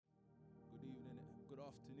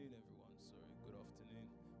afternoon, everyone. Sorry, good afternoon.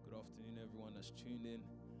 Good afternoon, everyone that's tuned in.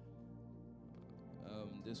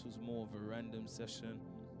 This was more of a random session.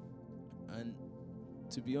 And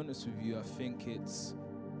to be honest with you, I think it's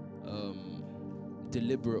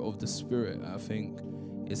deliberate of the Spirit. I think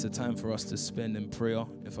it's a time for us to spend in prayer.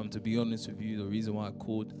 If I'm to be honest with you, the reason why I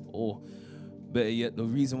called, or better yet, the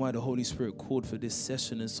reason why the Holy Spirit called for this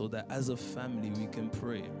session is so that as a family we can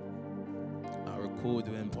pray. I recall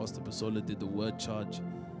when Pastor Basola did the word charge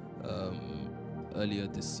earlier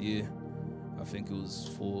this year. I think it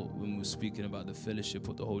was for when we were speaking about the fellowship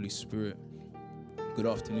of the Holy Spirit. Good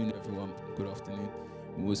afternoon, everyone. Good afternoon.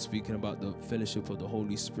 We were speaking about the fellowship of the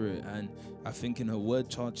Holy Spirit, and I think in her word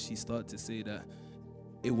charge she started to say that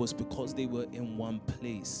it was because they were in one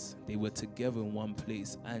place. They were together in one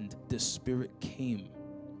place, and the Spirit came.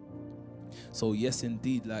 So yes,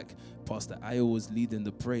 indeed, like Pastor Ayo was leading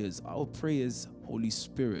the prayers, our prayers, Holy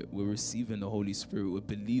Spirit, we're receiving the Holy Spirit, we're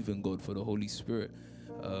believing God for the Holy Spirit.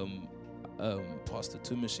 Pastor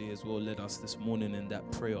Tumashe as well led us this morning in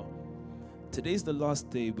that prayer. Today's the last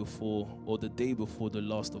day before, or the day before the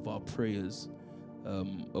last of our prayers,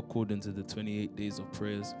 according to the 28 days of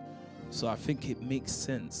prayers. So I think it makes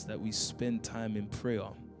sense that we spend time in prayer.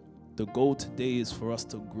 The goal today is for us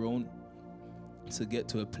to groan, to get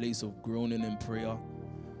to a place of groaning in prayer,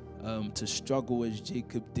 to struggle as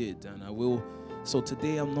Jacob did. And I will. So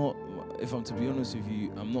today I'm not, if I'm to be honest with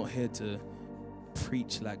you, I'm not here to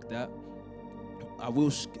preach like that. I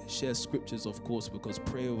will share scriptures, of course, because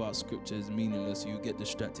prayer without scripture is meaningless. You get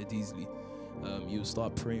distracted easily. You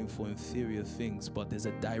start praying for inferior things, but there's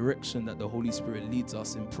a direction that the Holy Spirit leads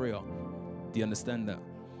us in prayer. Do you understand that?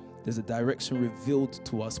 There's a direction revealed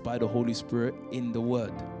to us by the Holy Spirit in the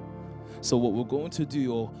Word. So what we're going to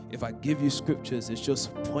do, or if I give you scriptures, it's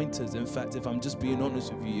just pointers. In fact, if I'm just being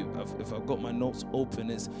honest with you, if I've got my notes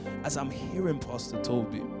open, is as I'm hearing Pastor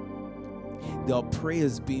Toby, there are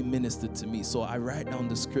prayers being ministered to me. So I write down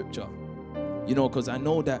the scripture, you know, because I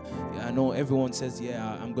know everyone says,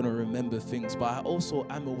 yeah, I'm going to remember things. But I also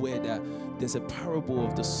am aware that there's a parable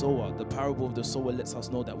of the sower. The parable of the sower lets us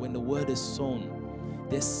know that when the word is sown,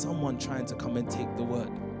 there's someone trying to come and take the word.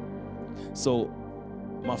 So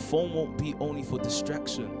my phone won't be only for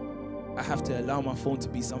distraction. I have to allow my phone to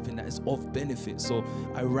be something that is of benefit. So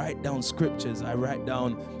I write down scriptures, I write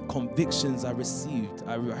down convictions I received,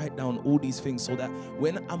 I write down all these things so that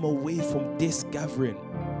when I'm away from this gathering,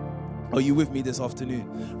 are you with me this afternoon?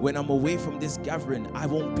 When I'm away from this gathering, I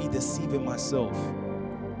won't be deceiving myself.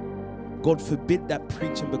 God forbid that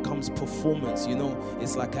preaching becomes performance. You know,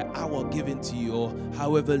 it's like an hour given to you, or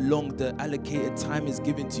however long the allocated time is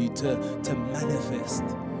given to you to manifest,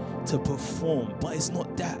 to perform. But it's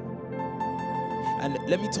not that. And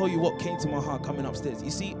let me tell you what came to my heart coming upstairs.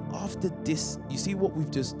 You see, after this, you see what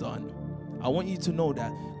we've just done. I want you to know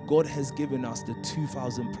that God has given us the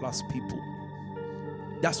 2,000 plus people.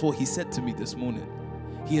 That's what he said to me this morning.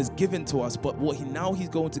 He has given to us, but what he's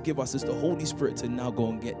going to give us is the Holy Spirit to now go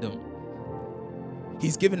and get them.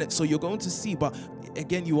 He's given it, so you're going to see. But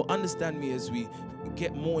again, you will understand me as we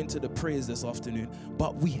get more into the prayers this afternoon.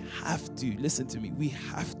 But we have to, listen to me, we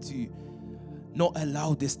have to not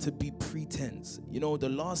allow this to be pretense. You know, the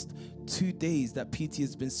last 2 days that PT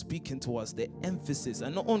has been speaking to us, the emphasis,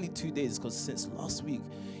 and not only 2 days, because since last week,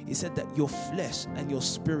 he said that your flesh and your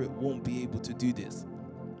spirit won't be able to do this.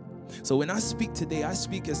 So when I speak today, I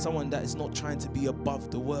speak as someone that is not trying to be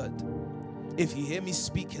above the word. If you hear me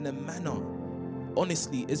speak in a manner,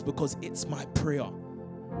 honestly, it's because it's my prayer.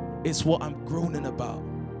 It's what I'm groaning about.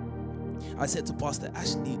 I said to Pastor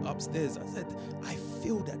Ashley upstairs, I said, I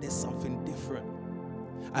feel that there's something different.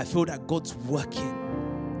 I feel that God's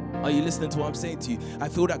working. Are you listening to what I'm saying to you? I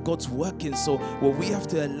feel that God's working. So what we have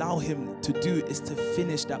to allow him to do is to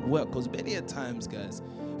finish that work. Because many a times, guys,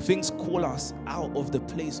 things call us out of the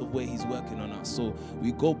place of where he's working on us. So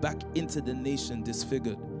we go back into the nation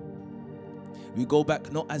disfigured. We go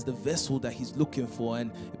back not as the vessel that he's looking for.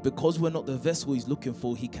 And because we're not the vessel he's looking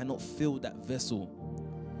for, he cannot fill that vessel.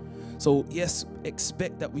 So yes,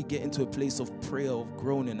 expect that we get into a place of prayer, of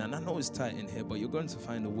groaning. And I know it's tight in here, but you're going to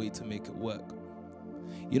find a way to make it work.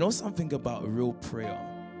 You know something about a real prayer?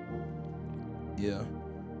 Yeah.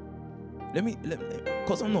 Let me,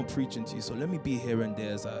 because I'm not preaching to you, so let me be here and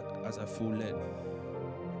there as I feel led.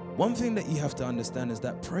 One thing that you have to understand is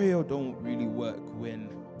that prayer don't really work when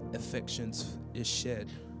affections is shared.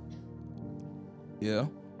 Yeah?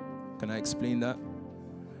 Can I explain that?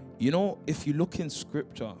 You know, if you look in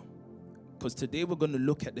scripture, because today we're going to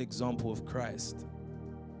look at the example of Christ.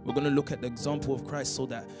 We're going to look at the example of Christ so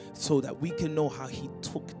that we can know how he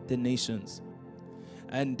took the nations.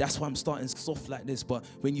 And that's why I'm starting soft like this. But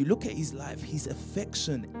when you look at his life, his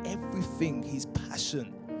affection, everything, his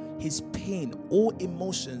passion, his pain, all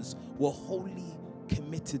emotions were wholly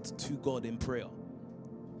committed to God in prayer.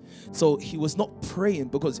 So he was not praying,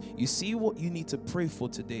 because you see what you need to pray for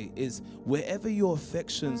today is wherever your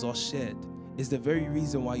affections are shared is the very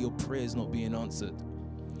reason why your prayer is not being answered.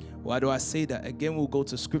 Why do I say that? Again, we'll go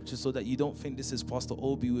to scripture so that you don't think this is Pastor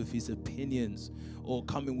Obi with his opinions or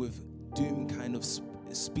coming with doom kind of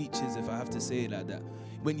speeches, if I have to say it like that.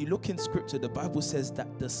 When you look in scripture, the Bible says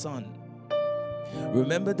that the Son,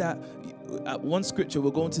 remember that at one scripture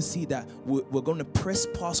we're going to see that we're going to press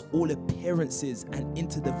past all appearances and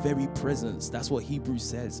into the very presence. That's what Hebrews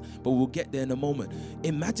says, but we'll get there in a moment.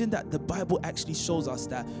 Imagine that the Bible actually shows us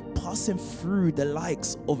that passing through the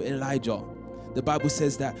likes of Elijah, the Bible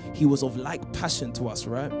says that he was of like passion to us,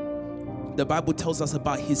 right? The Bible tells us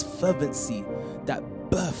about his fervency that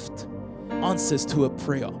birthed answers to a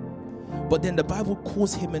prayer. But then the Bible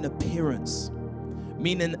calls him an appearance,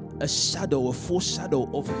 meaning a shadow, a foreshadow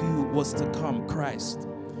of who was to come, Christ.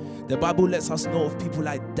 The Bible lets us know of people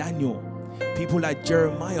like Daniel, people like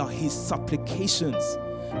Jeremiah, his supplications.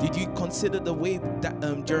 Did you consider the way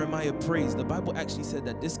that Jeremiah prays? The Bible actually said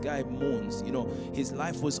that this guy mourns. You know, his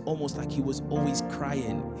life was almost like he was always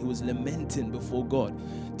crying. He was lamenting before God.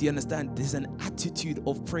 Do you understand? There's an attitude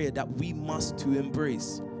of prayer that we must to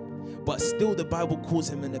embrace. But still the Bible calls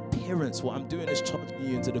him an appearance. What I'm doing is charging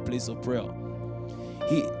you into the place of prayer.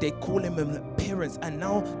 They call him an appearance. And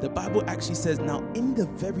now the Bible actually says, now in the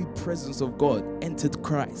very presence of God entered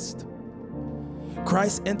Christ.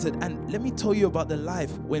 Christ entered. And let me tell you about the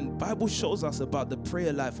life. When Bible shows us about the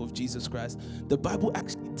prayer life of Jesus Christ, the Bible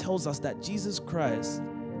actually tells us that Jesus Christ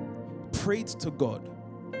prayed to God.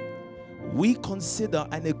 We consider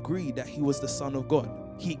and agree that he was the Son of God.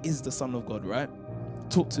 He is the Son of God, right?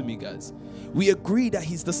 Talk to me, guys. We agree that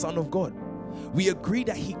he's the Son of God. We agree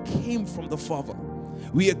that he came from the Father.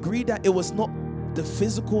 We agree that it was not the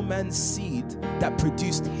physical man's seed that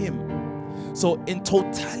produced him. So in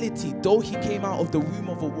totality, though he came out of the womb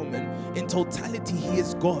of a woman, in totality, he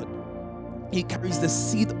is God. He carries the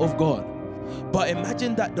seed of God. But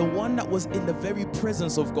imagine that the one that was in the very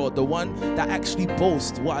presence of God, the one that actually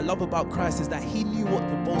boasts, what I love about Christ is that he knew what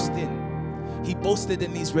to boast in. He boasted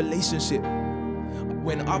in his relationship.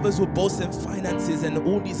 When others were boasting finances and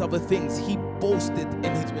all these other things, he boasted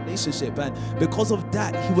in his relationship. And because of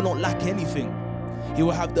that, he will not lack anything. He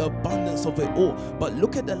will have the abundance of it all. But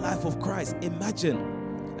look at the life of Christ. Imagine,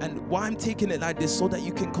 and why I'm taking it like this so that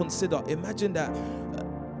you can consider. Imagine that,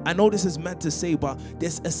 I know this is meant to say, but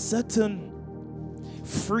there's a certain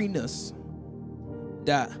freeness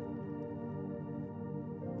that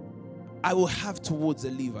I will have towards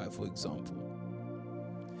a Levite, for example.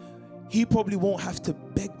 He probably won't have to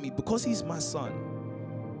beg me because he's my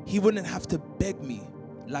son. He wouldn't have to beg me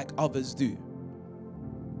like others do.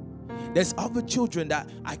 There's other children that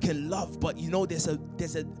I can love, but you know,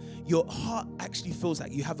 your heart actually feels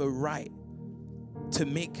like you have a right to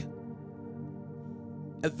make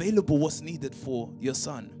available what's needed for your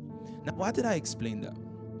son. Now, why did I explain that?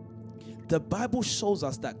 The Bible shows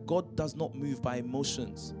us that God does not move by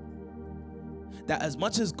emotions. That as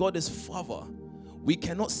much as God is Father, we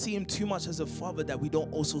cannot see him too much as a father that we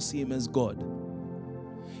don't also see him as God.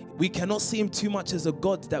 We cannot see him too much as a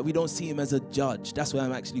God that we don't see him as a judge. That's where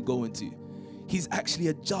I'm actually going to. He's actually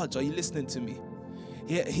a judge. Are you listening to me?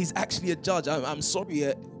 Yeah, he's actually a judge. I'm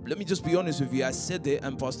sorry. Let me just be honest with you. I said it,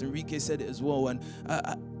 and Pastor Enrique said it as well. And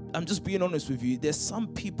I'm just being honest with you. There's some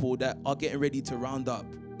people that are getting ready to round up.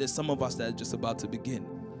 There's some of us that are just about to begin.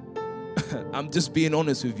 I'm just being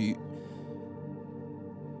honest with you.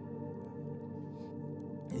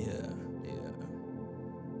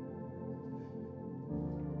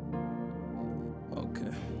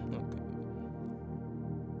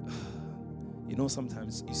 You know,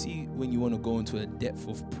 sometimes, you see, when you want to go into a depth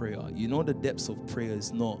of prayer, you know, the depths of prayer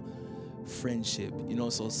is not friendship. You know,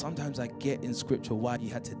 so sometimes I get in scripture why you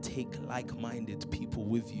had to take like-minded people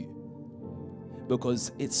with you.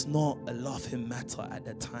 Because it's not a laughing matter at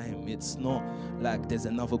the time. It's not like there's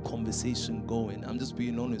another conversation going. I'm just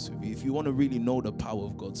being honest with you. If you want to really know the power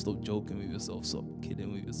of God, stop joking with yourself, stop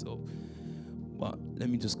kidding with yourself. But let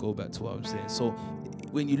me just go back to what I'm saying. So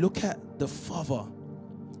when you look at the Father,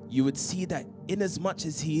 you would see that in as much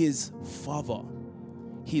as he is Father,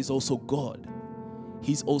 he is also God.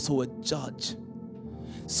 He's also a judge.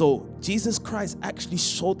 So Jesus Christ actually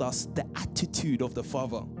showed us the attitude of the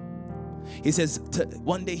Father. He says,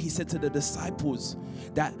 one day he said to the disciples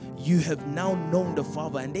that you have now known the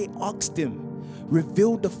Father. And they asked him,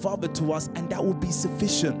 reveal the Father to us and that will be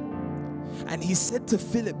sufficient. And he said to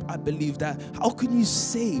Philip, I believe, that how can you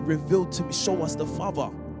say, reveal to me, show us the Father?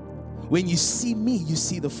 When you see me, you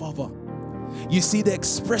see the Father. You see the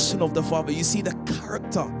expression of the Father. You see the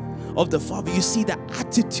character of the Father. You see the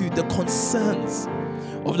attitude, the concerns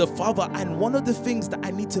of the Father. And one of the things that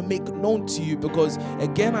I need to make known to you, because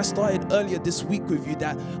again, I started earlier this week with you,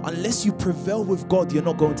 that unless you prevail with God, you're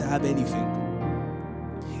not going to have anything.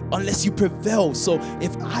 Unless you prevail. So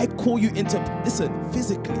if I call you into, listen,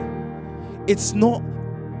 physically, it's not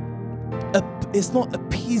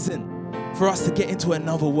appeasing for us to get into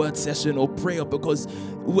another word session or prayer, because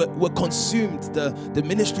we're consumed. The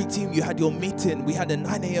ministry team, you had your meeting, we had a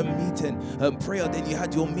 9 a.m. meeting, prayer, then you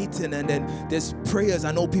had your meeting, and then there's prayers.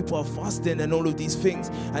 I know people are fasting and all of these things,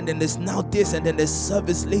 and then there's now this, and then there's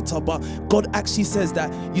service later. But God actually says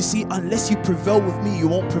that, you see, unless you prevail with me, you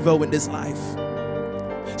won't prevail in this life.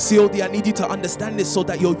 COD, I need you to understand this, so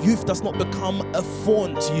that your youth does not become a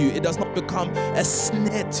thorn to you. It does not become a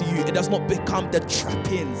snare to you. It does not become the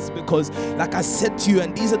trappings. Because like I said to you,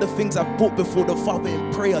 and these are the things I've brought before the Father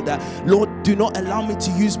in prayer, that Lord, do not allow me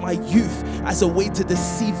to use my youth as a way to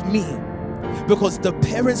deceive me. Because the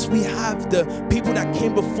parents we have, the people that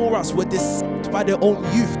came before us, were deceived by their own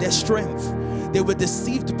youth, their strength. They were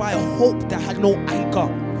deceived by a hope that had no anchor.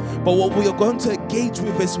 But what we are going to engage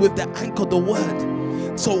with is with the anchor, the word.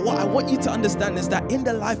 So what I want you to understand is that in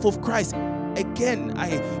the life of Christ, again,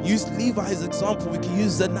 I use Levi as an example, we can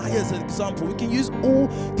use Zanaya as an example, we can use all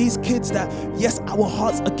these kids that, yes, our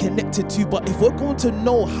hearts are connected to, but if we're going to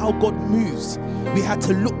know how God moves, we had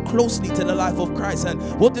to look closely to the life of Christ. And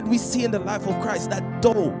what did we see in the life of Christ? That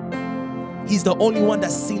though he's the only one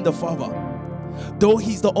that's seen the Father, though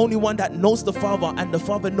he's the only one that knows the Father and the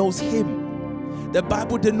Father knows him, the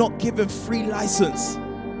Bible did not give him free license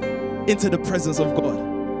into the presence of God.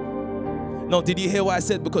 No, did you hear what I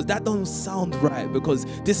said? Because that don't sound right, because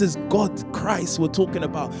this is God, Christ we're talking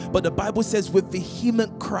about. But the Bible says with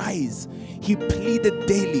vehement cries, he pleaded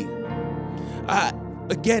daily.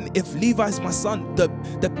 Again, if Levi is my son, the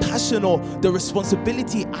passion or the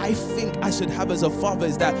responsibility I think I should have as a father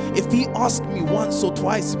is that if he asks me once or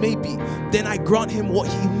twice maybe, then I grant him what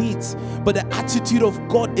he needs. But the attitude of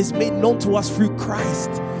God is made known to us through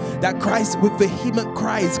Christ. That Christ with vehement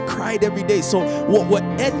cries cried every day. So what we're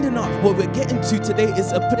ending up, what we're getting to today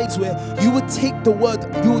is a place where you would take the word,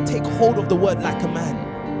 you would take hold of the word like a man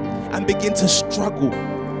and begin to struggle.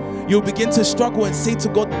 You'll begin to struggle and say to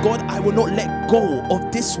God, God, I will not let go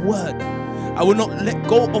of this word. I will not let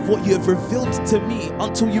go of what you have revealed to me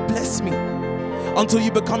until you bless me. Until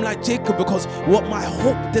you become like Jacob, because what my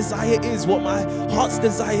hope desire is, what my heart's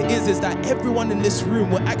desire is that everyone in this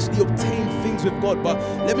room will actually obtain things with God. But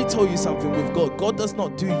let me tell you something with God. God does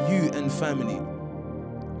not do you and family.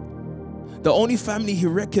 The only family he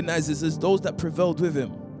recognizes is those that prevailed with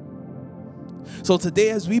him. So today,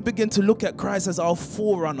 as we begin to look at Christ as our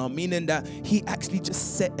forerunner, meaning that he actually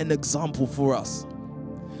just set an example for us,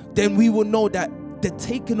 then we will know that the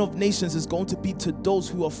taking of nations is going to be to those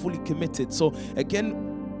who are fully committed. So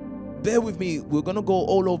again, bear with me. We're going to go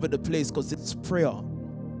all over the place because it's prayer.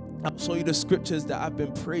 I'll show you the scriptures that I've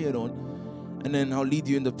been praying on, and then I'll lead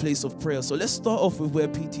you in the place of prayer. So let's start off with where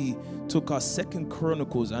PT took our 2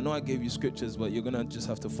 Chronicles. I know I gave you scriptures, but you're going to just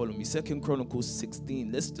have to follow me. 2 Chronicles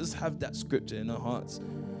 16. Let's just have that scripture in our hearts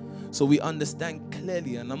so we understand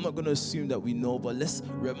clearly. And I'm not going to assume that we know, but let's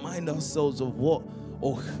remind ourselves of what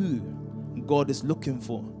or who God is looking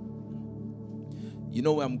for. You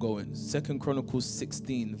know where I'm going. 2 Chronicles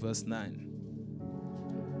 16 verse 9.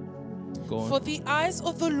 Go on. For the eyes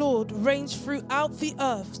of the Lord range throughout the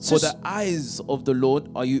earth. For the eyes of the Lord,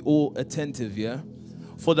 are you all attentive, yeah?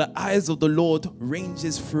 For the eyes of the Lord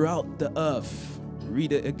ranges throughout the earth.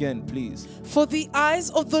 Read it again, please. For the eyes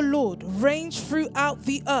of the Lord range throughout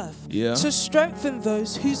the earth, yeah, to strengthen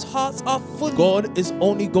those whose hearts are full. God is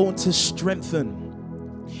only going to strengthen.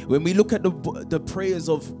 When we look at the prayers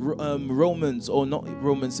of Romans, or not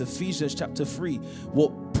Romans, Ephesians chapter 3,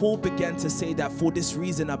 what Paul began to say, that for this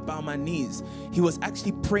reason I bow my knees. He was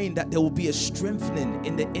actually praying that there will be a strengthening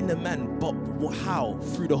in the inner man. But how?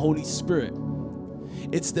 Through the Holy Spirit.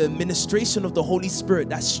 It's the administration of the Holy Spirit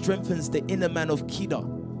that strengthens the inner man of Kida.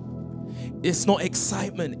 It's not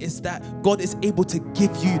excitement. It's that God is able to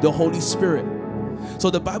give you the Holy Spirit. So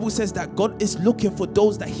the Bible says that God is looking for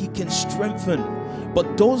those that he can strengthen.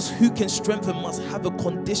 But those who can strengthen must have a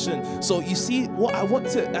condition. So you see what I want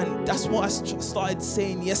to, and that's what I started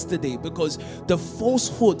saying yesterday, because the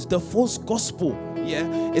falsehood, the false gospel,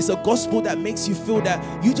 yeah, it's a gospel that makes you feel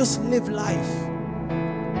that you just live life.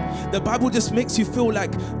 The Bible just makes you feel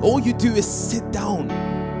like all you do is sit down.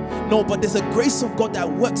 No, but there's a grace of God that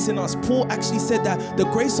works in us. Paul actually said that the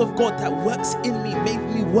grace of God that works in me made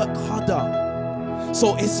me work harder.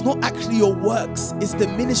 So it's not actually your works, it's the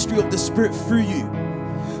ministry of the Spirit through you.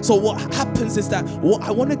 So what happens is that what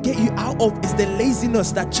I want to get you out of is the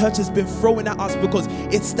laziness that church has been throwing at us, because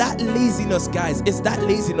it's that laziness, guys. It's that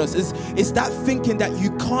laziness. It's that thinking that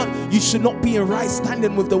you should not be in right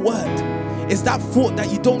standing with the word. It's that thought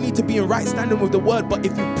that you don't need to be in right standing with the word, but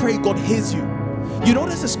if you pray, God hears you. You know,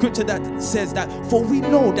 there's a scripture that says that, for we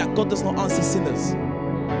know that God does not answer sinners.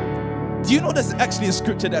 Do you know there's actually a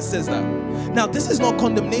scripture that says that? Now, this is not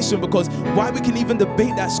condemnation, because why we can even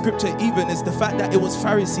debate that scripture even is the fact that it was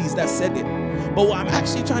Pharisees that said it. But what I'm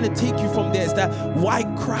actually trying to take you from there is that why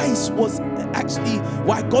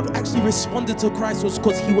God actually responded to Christ was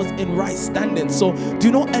because he was in right standing. So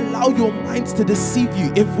do not allow your minds to deceive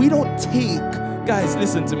you. If we don't take, guys,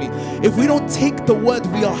 listen to me. If we don't take the word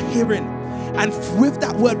we are hearing, and with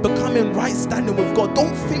that word becoming right standing with God,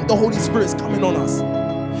 don't think the Holy Spirit is coming on us.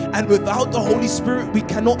 And without the Holy Spirit, we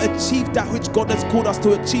cannot achieve that which God has called us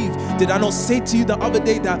to achieve. Did I not say to you the other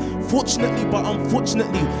day that fortunately but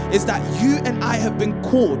unfortunately is that you and I have been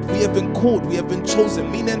called, we have been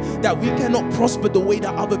chosen, meaning that we cannot prosper the way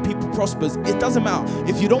that other people prospers. It doesn't matter.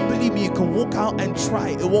 If you don't believe me, you can walk out and try.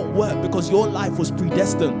 It won't work, because your life was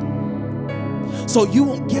predestined. So you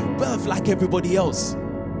won't give birth like everybody else.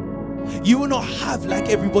 You will not have like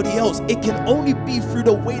everybody else. It can only be through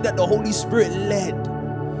the way that the Holy Spirit led.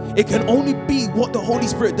 It can only be what the Holy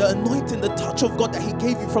Spirit, the anointing, the touch of God that he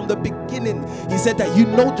gave you from the beginning. He said that you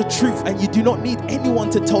know the truth and you do not need anyone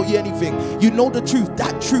to tell you anything. You know the truth.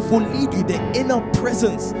 That truth will lead you, the inner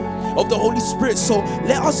presence of the Holy Spirit. So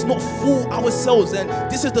let us not fool ourselves. And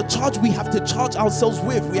this is the charge we have to charge ourselves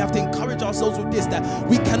with. We have to encourage ourselves with this, that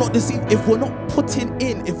we cannot deceive. If we're not putting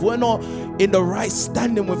in, if we're not in the right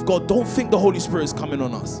standing with God, don't think the Holy Spirit is coming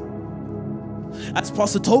on us. As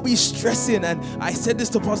Pastor Toby is stressing, and I said this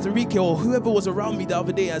to Pastor Ricky or whoever was around me the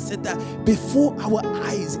other day, I said that before our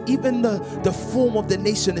eyes, even the form of the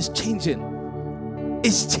nation is changing.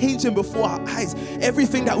 It's changing before our eyes.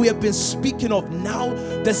 Everything that we have been speaking of, now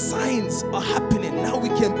the signs are happening. Now we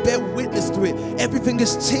can bear witness to it. Everything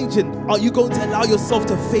is changing. Are you going to allow yourself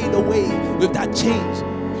to fade away with that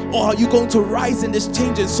change? Or are you going to rise in this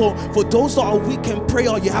change? So for those that are weak in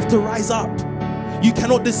prayer, you have to rise up. You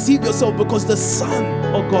cannot deceive yourself, because the Son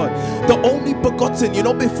of God, the only begotten, you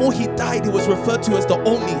know, before he died, he was referred to as the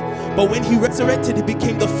only. But when he resurrected, he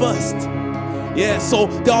became the first. Yeah, so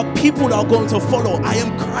there are people that are going to follow. I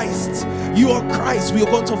am Christ. You are Christ. We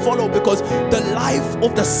are going to follow, because the life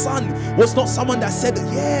of the Son was not someone that said,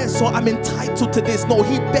 yeah, so I'm entitled to this. No,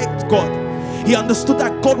 he begged God. He understood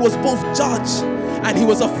that God was both judge and he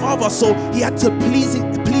was a father, so he had to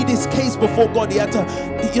plead his case before God. He had to,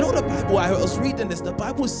 you know, the Bible, I was reading this, the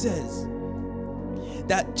Bible says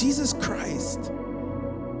that Jesus Christ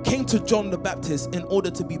came to John the Baptist in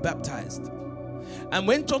order to be baptized. And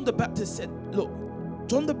when John the Baptist said, look,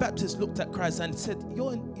 John the Baptist looked at Christ and said,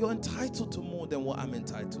 you're entitled to more than what I'm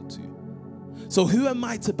entitled to. So who am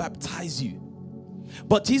I to baptize you?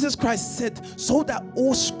 But Jesus Christ said, so that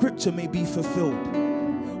all scripture may be fulfilled.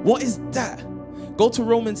 What is that? Go to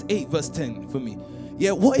Romans 8 verse 10 for me.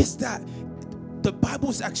 Yeah, what is that? The Bible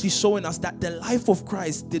is actually showing us that the life of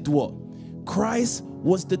Christ did what? Christ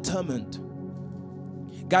was determined.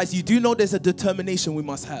 Guys, you do know there's a determination we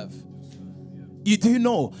must have. You do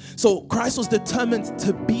know. So Christ was determined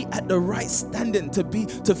to be at the right standing,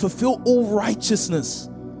 to fulfill all righteousness.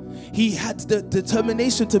 He had the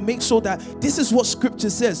determination to make sure that this is what scripture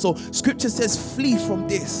says. So scripture says, flee from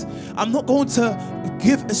this. I'm not going to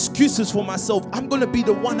give excuses for myself. I'm going to be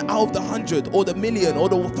the one out of the 100 or the million or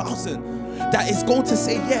the 1,000 that is going to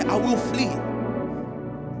say, yeah, I will flee.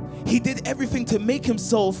 He did everything to make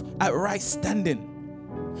himself at right standing.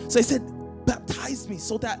 So he said, baptize me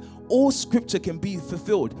so that all scripture can be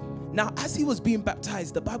fulfilled. Now, as he was being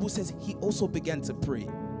baptized, the Bible says he also began to pray.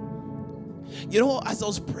 You know, as I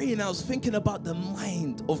was praying, I was thinking about the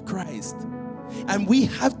mind of Christ. And we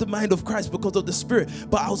have the mind of Christ because of the Spirit.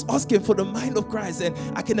 But I was asking for the mind of Christ. And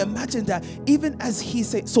I can imagine that even as he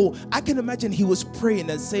said, so I can imagine he was praying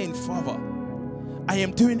and saying, Father, I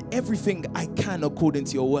am doing everything I can according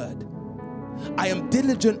to your word. I am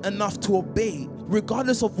diligent enough to obey,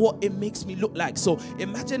 regardless of what it makes me look like. So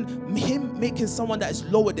imagine him making someone that is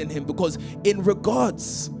lower than him, because in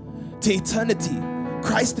regards to eternity,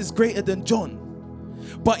 Christ is greater than John.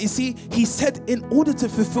 But you see, he said, in order to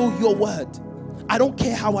fulfill your word, I don't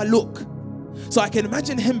care how I look. So I can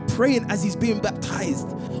imagine him praying as he's being baptized,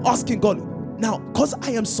 asking God, now, because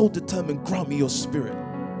I am so determined, grant me your Spirit.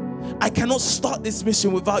 I cannot start this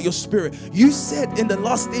mission without your Spirit. You said in the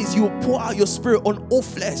last days you will pour out your Spirit on all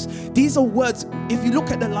flesh. These are words, if you look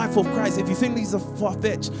at the life of Christ, if you think these are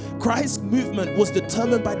far-fetched, Christ's movement was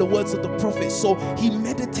determined by the words of the prophets. So he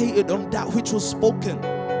meditated on that which was spoken.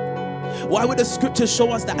 Why would the scriptures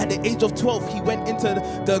show us that at the age of 12 he went into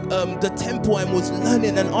the temple and was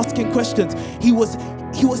learning and asking questions? He was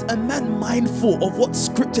a man mindful of what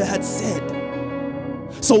scripture had said.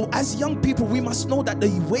 So as young people, we must know that the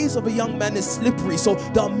ways of a young man is slippery. So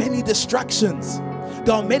there are many distractions.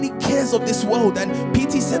 There are many cares of this world. And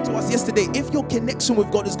PT said to us yesterday, if your connection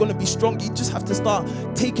with God is going to be strong, you just have to start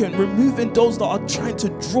removing those that are trying to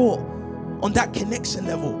draw on that connection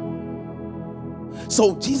level.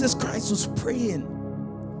 So Jesus Christ was praying,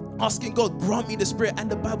 asking God, grant me the Spirit.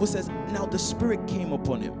 And the Bible says, now the Spirit came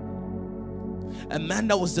upon him. A man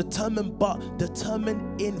that was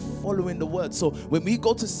determined in following the word. So when we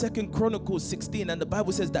go to 2 Chronicles 16, and the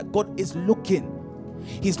Bible says that God is looking.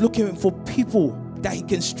 He's looking for people that he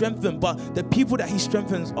can strengthen. But the people that he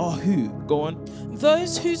strengthens are who? Go on.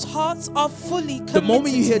 Those whose hearts are fully committed. The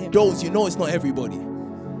moment you hear to him. those, you know it's not everybody.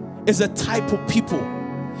 It's a type of people.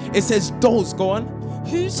 It says those, go on.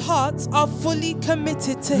 Whose hearts are fully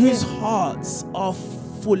committed to Whose him. hearts are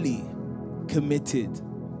fully committed.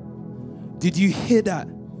 Did you hear that?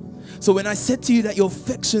 So when I said to you that your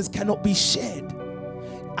affections cannot be shared,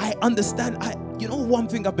 I understand. You know, one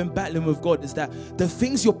thing I've been battling with God is that the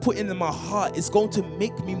things you're putting in my heart is going to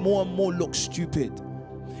make me more and more look stupid.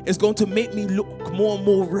 It's going to make me look more and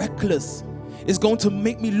more reckless. It's going to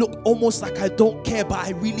make me look almost like I don't care, but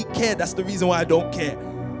I really care. That's the reason why I don't care.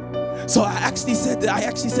 So I actually said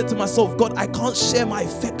to myself, God, I can't share my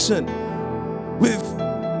affection with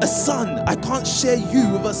a son. I can't share you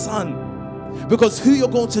with a son. Because who you're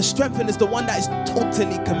going to strengthen is the one that is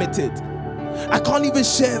totally committed. I can't even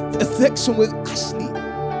share affection with Ashley.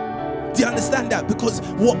 Do you understand that? Because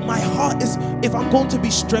what my heart is, if I'm going to be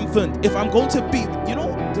strengthened, if I'm going to be,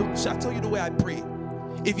 shall I tell you the way I pray?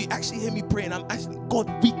 If you actually hear me praying, I'm actually,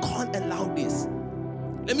 God, we can't allow this.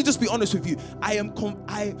 Let me just be honest with you.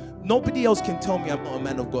 Nobody else can tell me I'm not a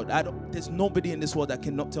man of God. There's nobody in this world that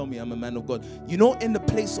cannot tell me I'm a man of God. You know, in the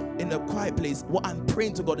quiet place, what I'm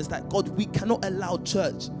praying to God is that, God, we cannot allow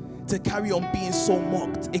church to carry on being so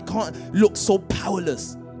mocked. It can't look so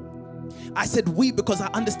powerless. I said we because I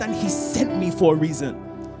understand he sent me for a reason.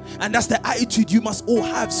 And that's the attitude you must all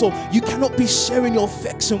have. So you cannot be sharing your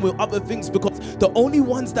affection with other things, because the only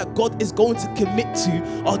ones that God is going to commit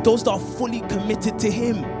to are those that are fully committed to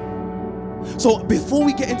him. So before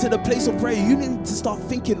we get into the place of prayer, you need to start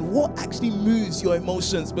thinking what actually moves your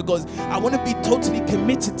emotions, because I want to be totally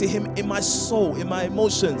committed to him in my soul, in my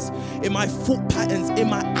emotions, in my thought patterns, in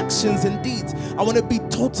my actions and deeds. I want to be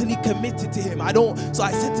totally committed to him. So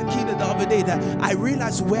I said to Keena the other day that I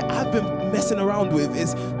realized where I've been messing around with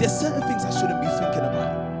is there's certain things I shouldn't be thinking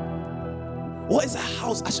about. What is a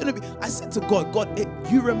house? I said to God,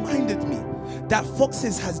 you reminded me that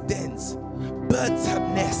foxes has dens, birds have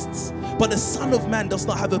nests, but the Son of Man does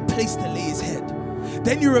not have a place to lay his head.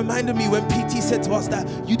 Then you reminded me when PT said to us that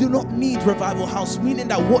you do not need Revival House, meaning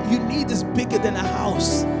that what you need is bigger than a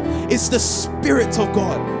house. It's the Spirit of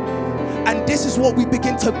God. And this is what we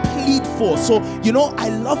begin to plead for. So, I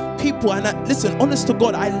love people, and listen, honest to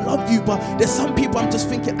God, I love you, but there's some people I'm just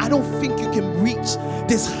thinking, I don't think you can reach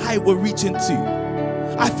this height we're reaching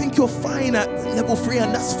to. I think you're fine at level 3,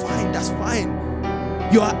 and that's fine.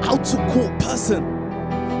 You're an outer court person.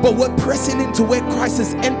 But we're pressing into where Christ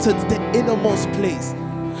has entered the innermost place,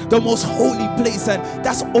 the most holy place, and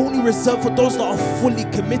that's only reserved for those that are fully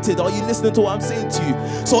committed. Are you listening to what I'm saying to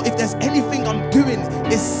you? So if there's anything I'm doing,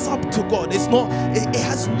 it's sub to God. It's not, it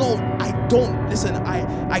has no, I don't, listen,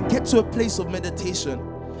 I get to a place of meditation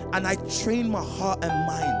and I train my heart and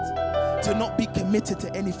mind to not be committed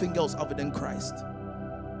to anything else other than Christ.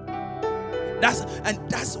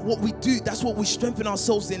 That's what we do. That's what we strengthen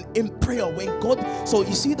ourselves in prayer. When God, so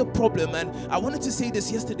you see the problem, and I wanted to say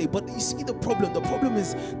this yesterday, but you see the problem. The problem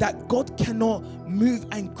is that God cannot move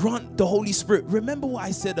and grant the Holy Spirit. Remember what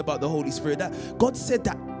I said about the Holy Spirit, that God said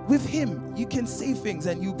that with him you can say things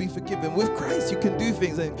and you'll be forgiven. With Christ you can do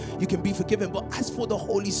things and you can be forgiven. But as for the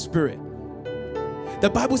Holy Spirit,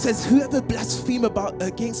 the Bible says whoever blasphemes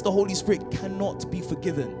against the Holy Spirit cannot be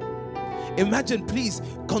forgiven. Imagine, please,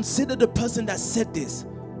 consider the person that said this,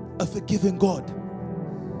 a forgiving God.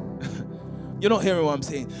 You're not hearing what I'm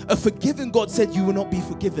saying. A forgiving God said you will not be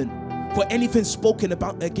forgiven for anything spoken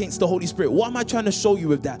about against the Holy Spirit. What am I trying to show you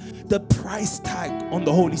with that? The price tag on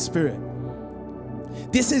the Holy Spirit.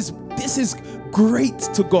 This is great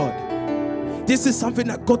to God. This is something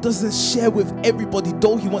that God doesn't share with everybody,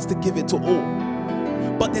 though he wants to give it to all.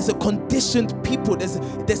 But there's a conditioned people.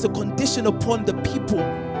 There's a condition upon the people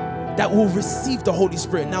that will receive the Holy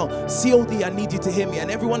Spirit. Now, COD, I need you to hear me, and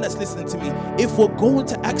everyone that's listening to me. If we're going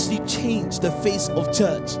to actually change the face of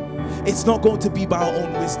church, it's not going to be by our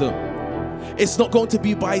own wisdom. It's not going to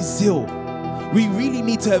be by zeal. We really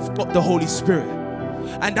need to have got the Holy Spirit.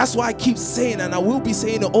 And that's why I keep saying, and I will be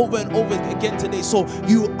saying it over and over again today, so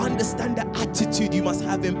you understand the attitude you must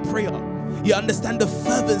have in prayer. You understand the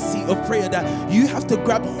fervency of prayer, that you have to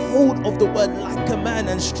grab hold of the word like a man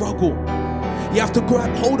and struggle. You have to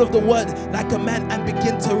grab hold of the word like a man and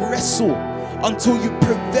begin to wrestle until you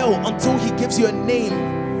prevail, until he gives you a name.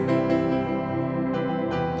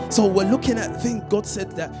 So we're looking at things. God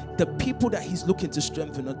said that the people that he's looking to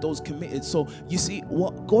strengthen are those committed. So you see,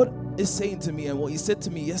 what God is saying to me and what he said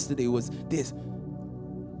to me yesterday was this.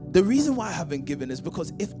 The reason why I haven't given is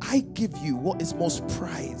because if I give you what is most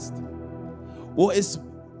prized, what is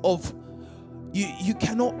of, you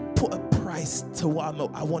cannot put a price to what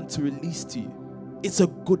I want to release to you. It's a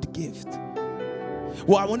good gift.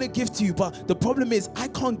 Well, I want to give to you, but the problem is I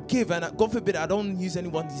can't give, and God forbid I don't use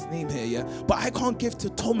anyone's name here, yeah? But I can't give to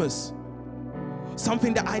Thomas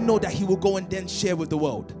something that I know that he will go and then share with the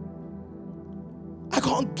world. I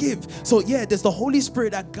can't give. So yeah, there's the Holy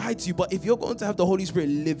Spirit that guides you, but if you're going to have the Holy Spirit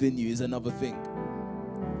live in you is another thing.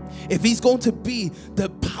 If he's going to be the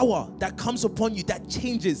power that comes upon you that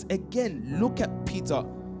changes, again, look at Peter,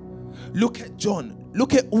 look at John,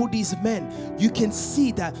 look at all these men. You can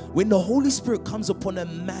see that when the Holy Spirit comes upon a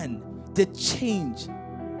man, the change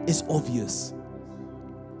is obvious.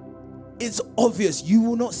 It's obvious. You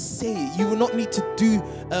will not say it. You will not need to do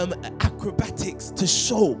acrobatics to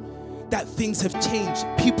show that things have changed.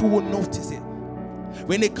 People will notice it.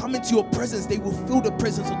 When they come into your presence, they will feel the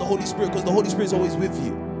presence of the Holy Spirit, because the Holy Spirit is always with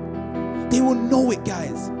you. They will know it,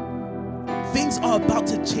 guys. Things are about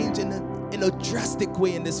to change in a drastic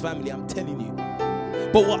way in this family, I'm telling you.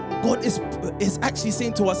 But what God is actually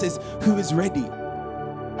saying to us is, who is ready?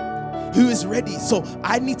 Who is ready? So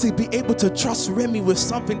I need to be able to trust Remy with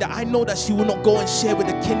something that I know that she will not go and share with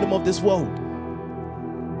the kingdom of this world.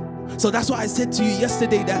 So that's why I said to you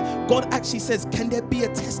yesterday that God actually says, can there be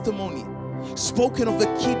a testimony spoken of the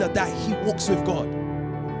Akida that he walks with God?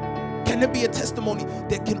 Can there be a testimony?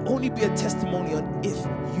 There can only be a testimony if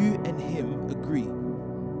you and him agree.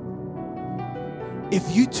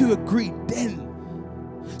 If you two agree, then.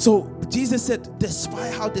 So Jesus said,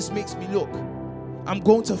 despite how this makes me look, I'm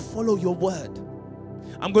going to follow your word.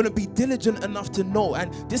 I'm going to be diligent enough to know.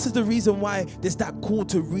 And this is the reason why there's that call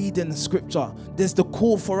to read in the scripture. There's the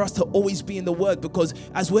call for us to always be in the word, because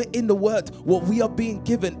as we're in the word, what we are being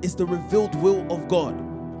given is the revealed will of God.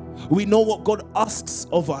 We know what God asks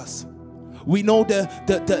of us. We know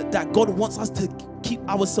that God wants us to keep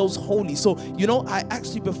ourselves holy. So, you know, I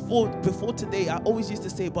actually, before today, I always used to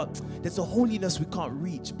say, but there's a holiness we can't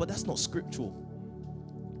reach, but that's not scriptural.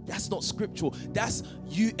 That's not scriptural. That's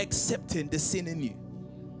you accepting the sin in you.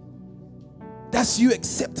 That's you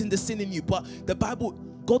accepting the sin in you. But the Bible,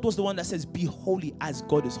 God was the one that says, be holy as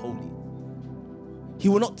God is holy. He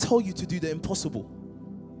will not tell you to do the impossible.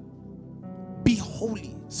 Be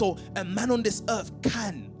holy. So a man on this earth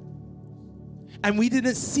can. And we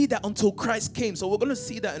didn't see that until Christ came. So we're going to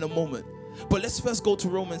see that in a moment. But let's first go to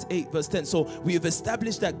Romans 8 verse 10. So we have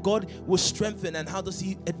established that God will strengthen. And how does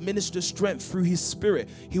he administer strength? Through his spirit.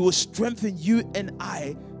 He will strengthen you and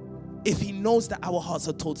I if he knows that our hearts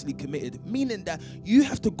are totally committed. Meaning that you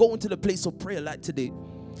have to go into the place of prayer like today.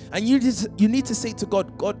 And you need to say to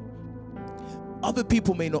God, God, other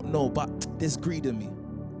people may not know, but there's greed in me.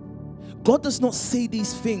 God does not say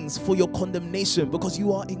these things for your condemnation, because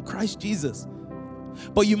you are in Christ Jesus.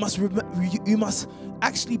 But you must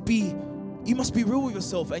actually be real with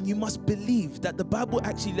yourself, and you must believe that the Bible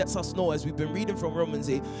actually lets us know, as we've been reading from Romans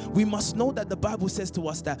 8, we must know that the Bible says to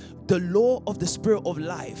us that the law of the Spirit of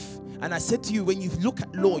life, and I said to you, when you look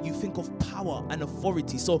at law, you think of power and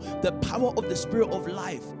authority. So the power of the Spirit of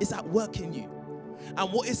life is at work in you.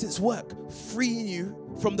 And what is its work? Freeing you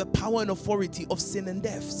from the power and authority of sin and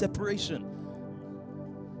death, separation.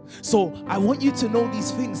 So I want you to know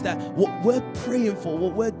these things, that what we're praying for,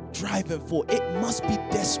 what we're driving for, it must be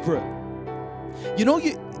desperate. You know,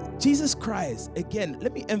 Jesus Christ, again,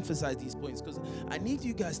 let me emphasize these points, because I need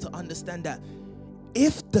you guys to understand that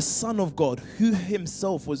if the Son of God, who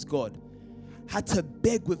himself was God, had to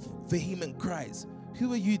beg with vehement cries,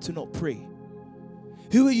 who are you to not pray?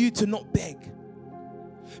 Who are you to not beg?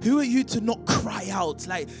 Who are you to not cry out,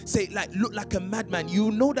 look like a madman?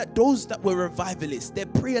 You know that those that were revivalists, their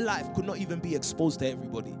prayer life could not even be exposed to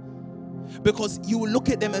everybody, because you will look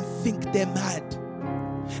at them and think they're mad.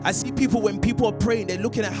 I see people, when people are praying, they're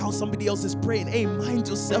looking at how somebody else is praying. Hey, mind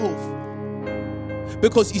yourself.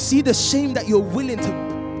 Because you see, the shame that you're willing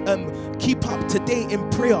to keep up today in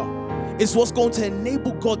prayer is what's going to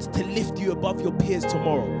enable God to lift you above your peers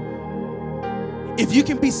tomorrow. If you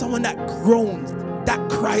can be someone that groans, that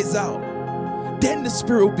cries out, then the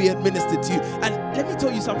Spirit will be administered to you. And let me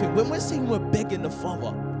tell you something. When we're saying we're begging the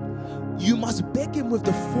Father, you must beg Him with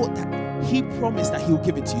the thought that He promised that He will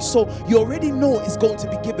give it to you. So you already know it's going to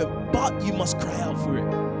be given, but you must cry out for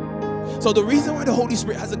it. So the reason why the Holy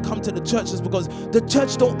Spirit hasn't come to the church is because the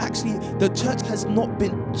church has not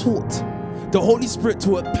been taught the Holy Spirit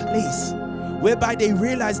to a place whereby they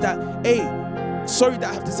realize that, hey, sorry that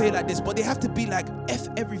I have to say it like this, but they have to be like, F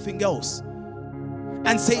everything else,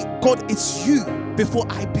 and say, God, it's you before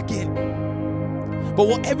I begin. But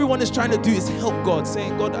what everyone is trying to do is help God,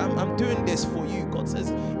 saying, God, I'm doing this for you. God says,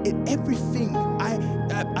 in everything,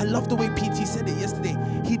 I love the way PT said it yesterday.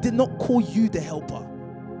 He did not call you the helper.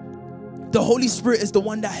 The Holy Spirit is the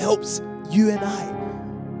one that helps you and I.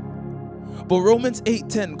 But Romans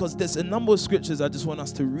 8:10, because there's a number of scriptures I just want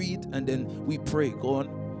us to read and then we pray. Go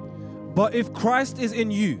on. But if Christ is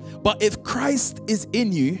in you,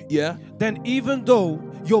 yeah, then even though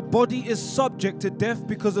your body is subject to death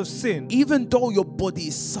because of sin, even though your body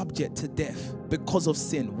is subject to death because of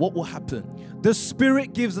sin, what will happen? The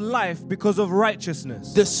Spirit gives life because of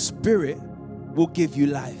righteousness. The Spirit will give you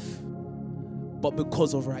life, but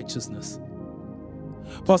because of righteousness.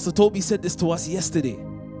 Pastor Toby said this to us yesterday.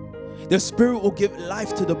 The Spirit will give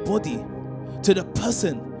life to the body, to the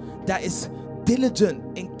person that is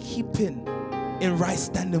diligent in keeping in right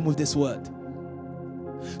standing with this word.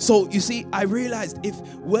 So you see, I realized if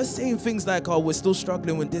we're saying things like, oh, we're still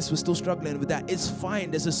struggling with this, we're still struggling with that, it's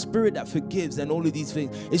fine. There's a Spirit that forgives and all of these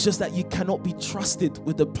things. It's just that you cannot be trusted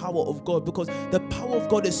with the power of God, because the power of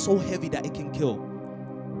God is so heavy that it can kill.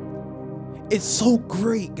 It's so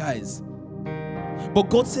great, guys.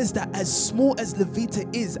 But God says that as small as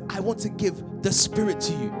Levita is, I want to give the Spirit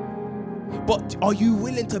to you. But are you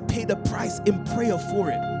willing to pay the price in prayer for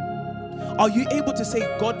it? Are you able to say,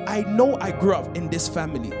 God, I know I grew up in this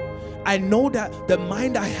family. I know that the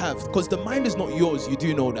mind I have, because the mind is not yours, you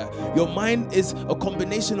do know that. Your mind is a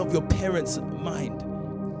combination of your parents' mind.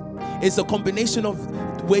 It's a combination of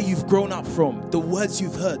where you've grown up from, the words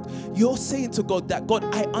you've heard. You're saying to God that, God,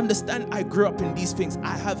 I understand I grew up in these things.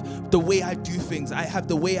 I have the way I do things. I have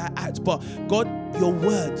the way I act. But God, your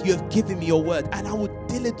word, you have given me your word. And I will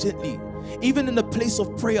diligently, even in the place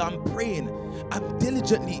of prayer, I'm praying. I'm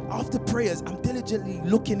diligently, after prayers, I'm diligently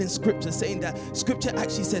looking in scripture, saying that scripture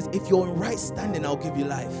actually says, if you're in right standing, I'll give you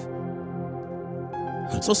life.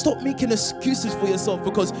 So stop making excuses for yourself,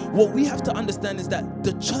 because what we have to understand is that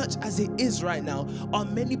the church as it is right now are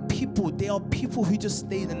many people. They are people who just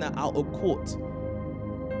stayed in the outer court.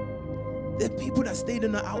 They're people that stayed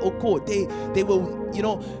in the outer court. They were,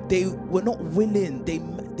 they were not willing.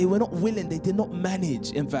 They were not willing. They did not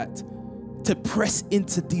manage, in fact, to press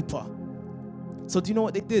into deeper. So do you know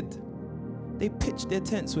what they did? They pitched their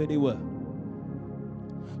tents where they were.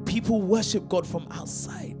 People worship God from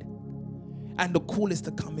outside, and the call is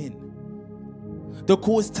to come in. The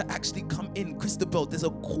call is to actually come in. Christabel, there's a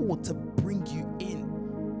call to bring you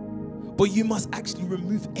in. But you must actually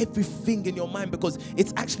remove everything in your mind, because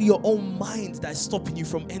it's actually your own mind that's stopping you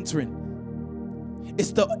from entering.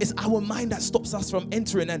 It's our mind that stops us from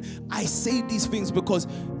entering. And I say these things because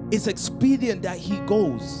it's expedient that He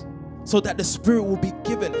goes, so that the Spirit will be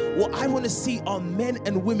given. What I want to see are men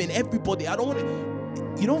and women, everybody. I don't want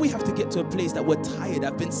to, we have to get to a place that we're tired.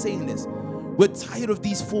 I've been saying this. We're tired of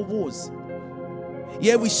these 4 wars.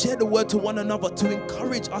 Yeah, we share the word to one another to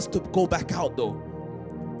encourage us to go back out though.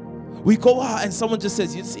 We go out and someone just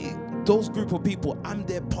says, you see, those group of people, I'm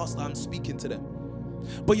their pastor, I'm speaking to them.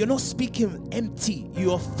 But you're not speaking empty,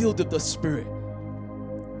 you are filled with the Spirit.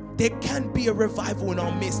 There can be a revival in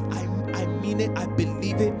our midst. I mean it, I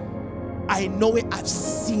believe it. I know it, I've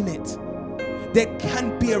seen it. There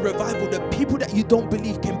can be a revival. The people that you don't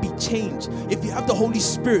believe can be changed. If you have the Holy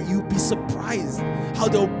Spirit, you'll be surprised how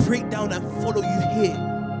they'll break down and follow you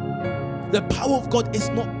here. The power of God is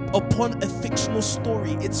not upon a fictional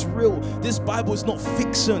story. It's real. This Bible is not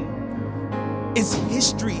fiction. It's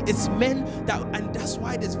history. It's men that, and that's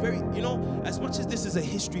why there's very, as much as this is a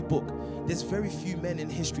history book, there's very few men in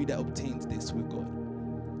history that obtained this with God.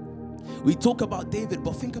 We talk about David,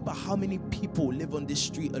 but think about how many people live on this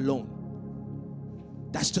street alone.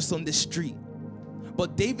 That's just on this street.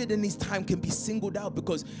 But David in his time can be singled out,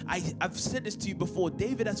 because I've said this to you before.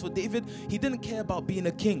 David, as for David, he didn't care about being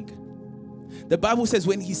a king. The Bible says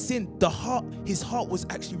when he sinned, his heart was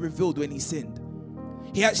actually revealed when he sinned.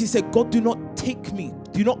 He actually said, God, do not take me,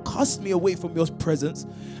 do not cast me away from your presence,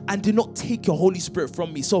 and do not take your Holy Spirit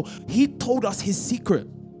from me. So he told us his secret.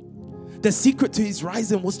 The secret to his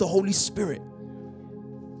rising was the Holy Spirit.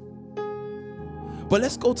 But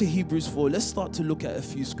let's go to Hebrews 4. Let's start to look at a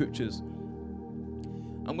few scriptures.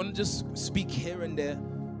 I'm going to just speak here and there,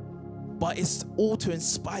 but it's all to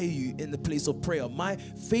inspire you in the place of prayer. My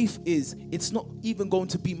faith is, it's not even going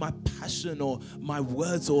to be my passion or my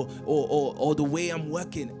words or the way I'm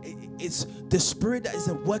working. It's the Spirit that is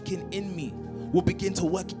working in me will begin to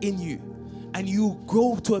work in you. And you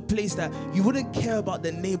grow to a place that you wouldn't care about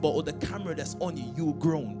the neighbor or the camera that's on you. You will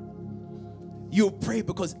groan. You'll pray,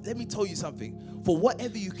 because let me tell you something. For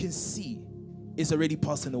whatever you can see is already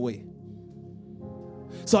passing away.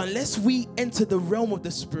 So unless we enter the realm of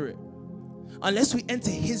the Spirit, unless we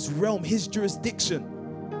enter his realm, his jurisdiction,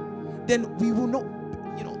 then we will not,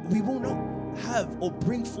 we will not have or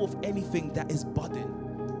bring forth anything that is budding.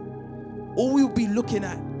 All we'll be looking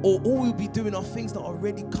at, or all we'll be doing, are things that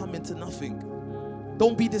already come into nothing.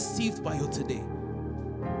 Don't be deceived by your today.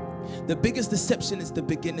 The biggest deception is the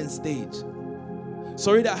beginning stage.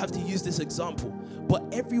 Sorry that I have to use this example, but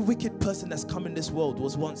every wicked person that's come in this world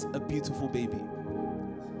was once a beautiful baby.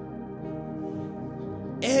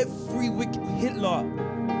 Every wicked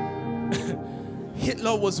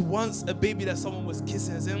Hitler was once a baby that someone was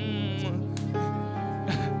kissing and saying,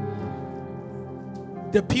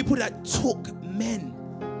 The people that took men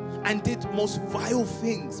and did most vile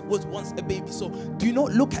things was once a baby. So do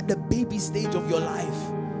not look at the baby stage of your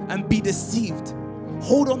life and be deceived.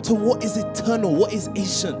 Hold on to what is eternal, what is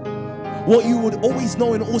ancient, what you would always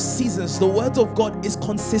know in all seasons. The word of God is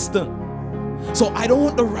consistent. So I don't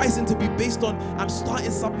want the rising to be based on I'm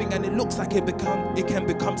starting something and it looks like it can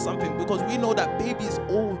become something, because we know that babies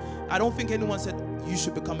all. I don't think anyone said you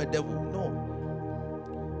should become a devil. No.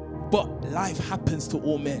 But life happens to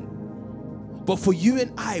all men. But for you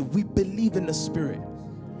and I, we believe in the Spirit.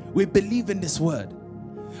 We believe in this word.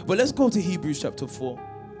 But let's go to Hebrews chapter 4.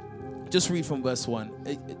 Just read from verse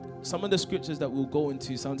 1. Some of the scriptures that we'll go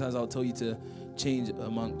into, sometimes I'll tell you to change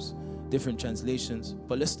amongst different translations.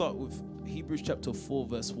 But let's start with Hebrews chapter 4,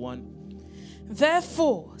 verse 1.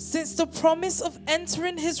 Therefore, since the promise of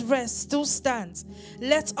entering his rest still stands,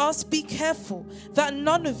 let us be careful that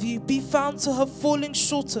none of you be found to have fallen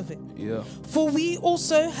short of it. Yeah. For we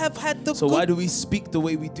also have had the So why do we speak the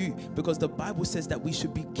way we do? Because the Bible says that we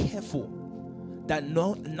should be careful that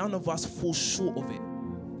none of us fall short of it.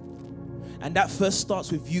 And that first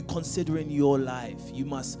starts with you considering your life. You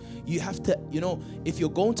have to, if you're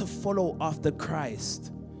going to follow after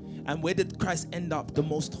Christ, and where did Christ end up? The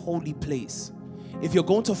most holy place. If you're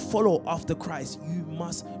going to follow after Christ, you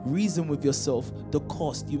must reason with yourself the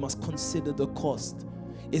cost. You must consider the cost.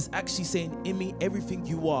 It's actually saying, Imi, everything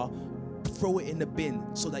you are, throw it in the bin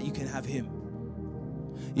so that you can have him.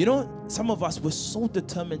 Some of us were so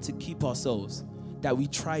determined to keep ourselves that we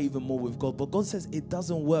try even more with God. But God says it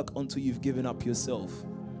doesn't work until you've given up yourself.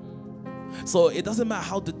 So it doesn't matter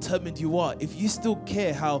how determined you are. If you still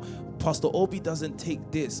care how Pastor Obi doesn't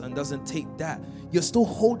take this and doesn't take that, you're still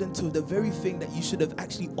holding to the very thing that you should have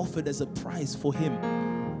actually offered as a prize for him.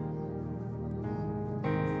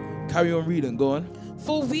 Carry on reading, go on.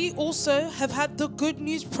 For we also have had the good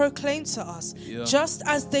news proclaimed to us, just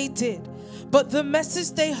as they did. But the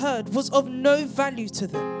message they heard was of no value to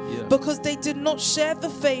them, because they did not share the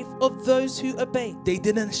faith of those who obeyed. They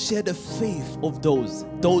didn't share the faith of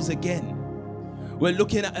those again. We're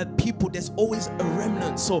looking at a people, there's always a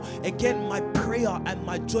remnant. So again, my prayer and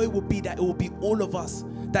my joy will be that it will be all of us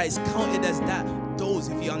that is counted as those,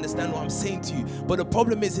 if you understand what I'm saying to you. But the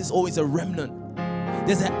problem is, there's always a remnant.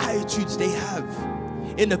 There's an attitude they have.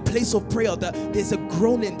 In a place of prayer, that there's a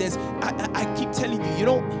groaning. I keep telling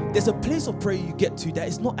you, there's a place of prayer you get to that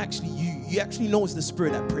is not actually you. You actually know it's the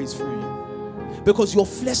Spirit that prays through you. Because your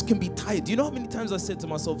flesh can be tired. Do you know how many times I said to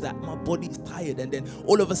myself that my body is tired, and then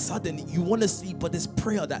all of a sudden you want to sleep, but there's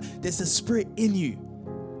prayer, that there's a Spirit in you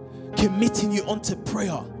committing you onto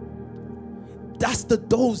prayer. That's the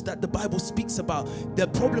dose that the Bible speaks about. The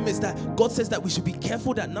problem is that God says that we should be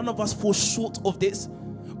careful that none of us fall short of this.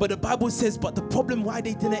 But the Bible says, but the problem why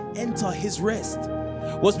they didn't enter his rest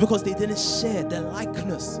was because they didn't share the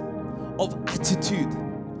likeness of attitude,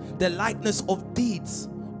 the likeness of deeds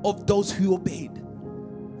of those who obeyed.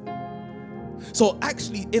 So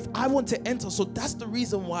actually, if I want to enter, so that's the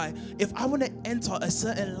reason why, if I want to enter a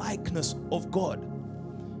certain likeness of God,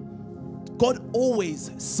 God always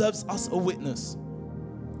serves us a witness.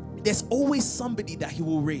 There's always somebody that he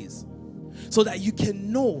will raise so that you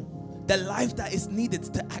can know the life that is needed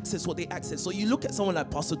to access what they access. So you look at someone like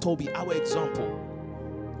Pastor Toby, our example.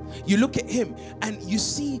 You look at him and you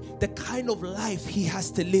see the kind of life he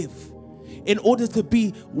has to live in order to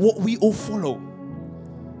be what we all follow.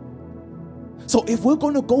 So if we're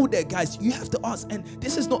going to go there, guys, you have to ask, and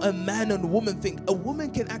this is not a man and woman thing. A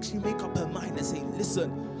woman can actually make up her mind and say,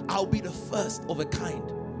 listen, I'll be the first of a kind.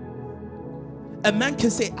 A man can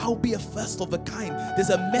say, I'll be a first of a kind. There's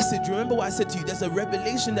a message. Remember what I said to you? There's a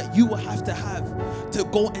revelation that you will have to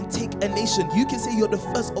go and take a nation. You can say you're the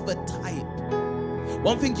first of a type.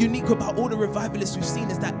 One thing unique about all the revivalists we've seen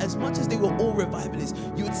is that as much as they were all revivalists,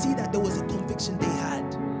 you would see that there was a conviction they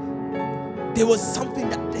had. There was something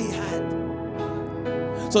that they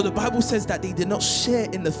had. So the Bible says that they did not share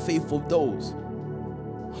in the faith of those.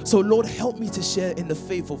 So Lord, help me to share in the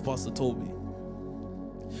faith of Pastor Toby.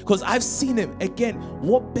 Because I've seen him. Again,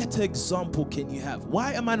 what better example can you have?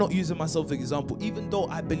 Why am I not using myself as an example, even though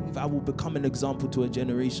I believe I will become an example to a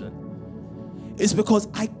generation? It's because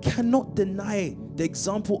I cannot deny the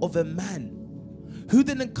example of a man who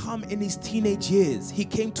didn't come in his teenage years. He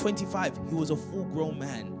came 25. He was a full-grown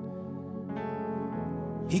man.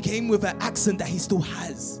 He came with an accent that he still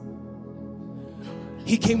has.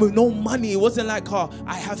 He came with no money. It wasn't like,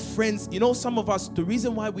 I have friends. You know, some of us, the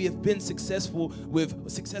reason why we have been successful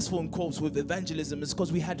in quotes with evangelism is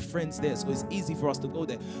because we had friends there. So it's easy for us to go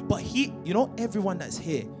there. But everyone that's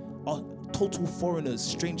here are total foreigners,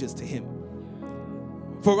 strangers to him.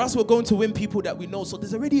 For us, we're going to win people that we know. So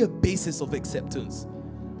there's already a basis of acceptance.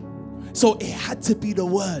 So it had to be the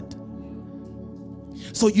word.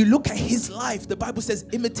 So you look at his life. The Bible says,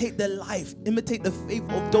 imitate the life, imitate the faith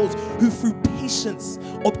of those who through patience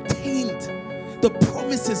obtained the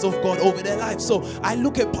promises of God over their life. So I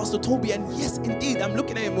look at Pastor Toby, and yes, indeed, I'm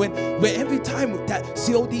looking at him where every time that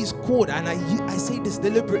COD is called, and I say this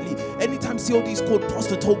deliberately, anytime COD is called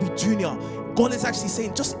Pastor Toby Jr., God is actually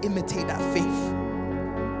saying, just imitate that faith.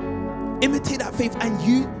 Imitate that faith, and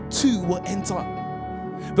you too will enter.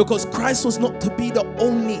 Because Christ was not to be the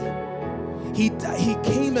only. He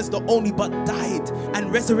came as the only, but died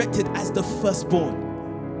and resurrected as the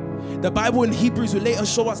firstborn. The Bible in Hebrews will later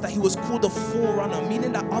show us that he was called the forerunner,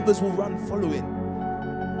 meaning that others will run following.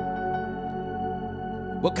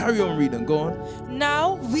 But carry on reading, go on.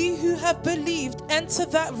 Now we who have believed enter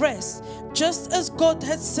that rest, just as God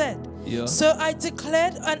had said. Yeah. So I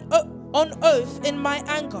declared on oath in my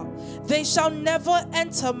anger, they shall never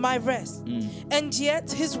enter my rest. And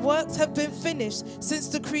yet his works have been finished since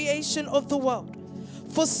the creation of the world.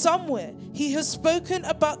 For somewhere he has spoken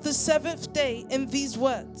about the seventh day in these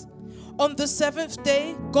words. On the seventh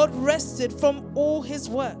day God rested from all his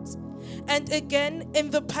works. And again in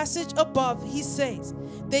the passage above he says,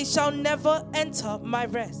 they shall never enter my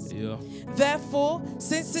rest. Yeah. Therefore,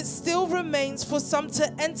 since it still remains for some to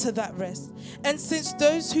enter that rest, and since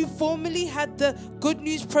those who formerly had the good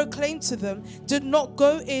news proclaimed to them did not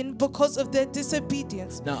go in because of their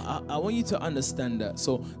disobedience. Now, I want you to understand that.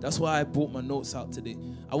 So that's why I brought my notes out today.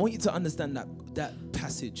 I want you to understand that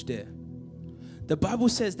passage there. The Bible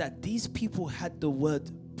says that these people had the word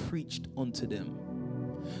preached unto them.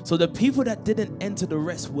 So the people that didn't enter the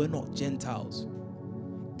rest were not Gentiles.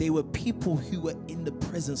 They were people who were in the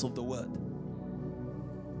presence of the word.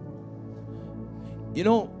 You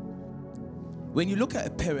know, when you look at a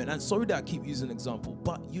parent, and sorry that I keep using an example,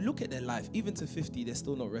 but you look at their life, even to 50, they're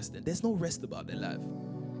still not resting. There's no rest about their life.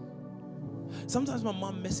 Sometimes my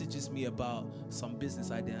mom messages me about some business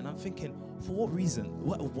idea, and I'm thinking, for what reason?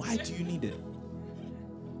 Why do you need it?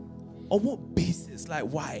 On what basis? Like,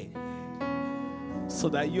 why? So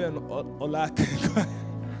that you and Ola can...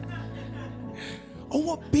 On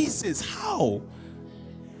what basis? How?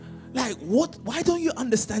 Like, what? Why don't you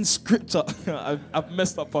understand scripture? I've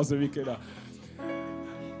messed up Pastor Ricky now.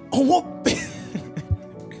 On what basis?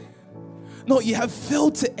 No, you have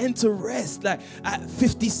failed to enter rest. Like, at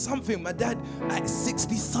 50-something, my dad at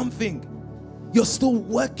 60-something. You're still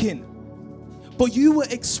working. But you were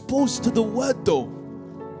exposed to the word, though.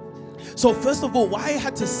 So first of all, why I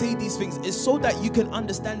had to say these things is so that you can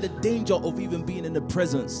understand the danger of even being in the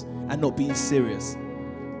presence and not being serious.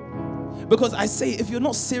 Because I say, if you're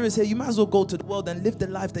not serious here, you might as well go to the world and live the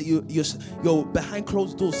life that you're behind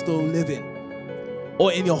closed doors still living.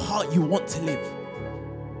 Or in your heart you want to live.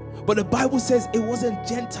 But the Bible says it wasn't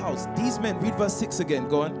Gentiles. These men, read verse 6 again,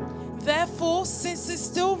 go on. Therefore, since it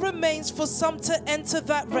still remains for some to enter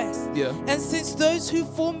that rest, and since those who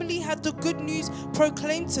formerly had the good news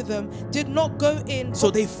proclaimed to them did not go in. So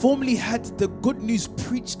they formerly had the good news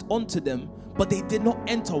preached unto them, but they did not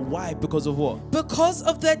enter. Why? Because of what? Because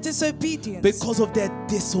of their disobedience. Because of their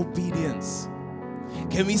disobedience.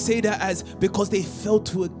 Can we say that as because they failed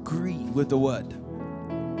to agree with the word?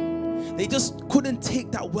 They just couldn't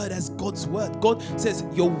take that word as God's word. God says,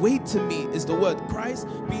 your way to me is the word. Christ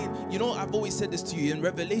being, I've always said this to you in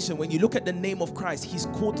Revelation, when you look at the name of Christ, he's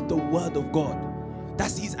called the Word of God.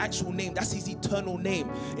 That's his actual name. That's his eternal name.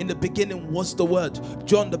 In the beginning was the Word.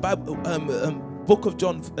 John, the Bible, book of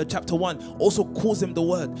John, chapter 1, also calls him the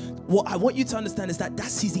Word. What I want you to understand is that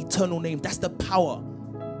that's his eternal name. That's the power.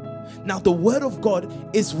 Now, the Word of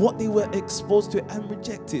God is what they were exposed to and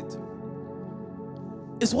rejected.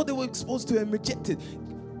 It's what they were exposed to and rejected.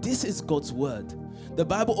 This is God's Word. The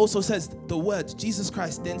Bible also says the Word, Jesus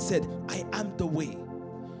Christ then said, I am the way.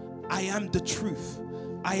 I am the truth.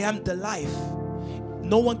 I am the life.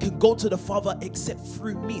 No one can go to the Father except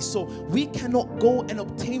through me. So we cannot go and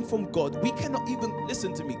obtain from God. We cannot even,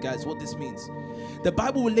 listen to me guys, what this means. The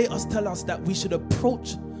Bible will tell us that we should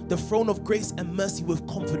approach the throne of grace and mercy with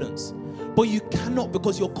confidence. But you cannot,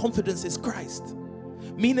 because your confidence is Christ.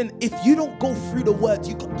 Meaning if you don't go through the Word,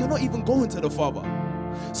 you're not even going to the Father.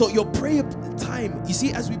 So your prayer time, you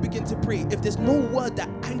see, as we begin to pray, if there's no word that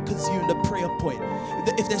anchors you in the prayer point,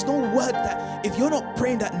 if there's no word that, if you're not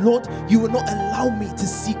praying that, Lord, you will not allow me to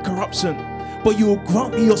see corruption, but you will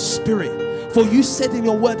grant me your spirit. For you said in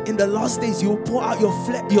your word, in the last days, you will pour out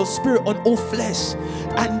your spirit on all flesh.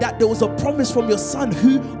 And that there was a promise from your Son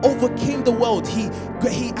who overcame the world. He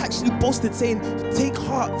actually boasted saying, take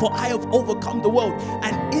heart, for I have overcome the world.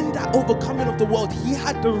 And in that overcoming of the world, he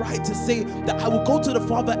had the right to say that I will go to the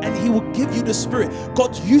Father and he will give you the Spirit.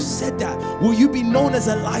 God, you said that. Will you be known as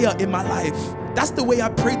a liar in my life? That's the way I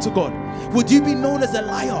pray to God. Would you be known as a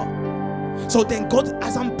liar? So then God,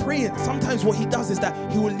 as I'm praying, sometimes what he does is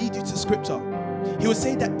that he will lead you to scripture. He will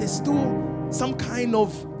say that there's still some kind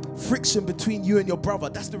of friction between you and your brother.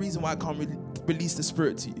 That's the reason why I can't release the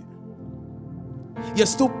Spirit to you. You're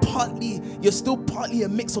still partly a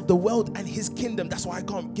mix of the world and his kingdom. That's why I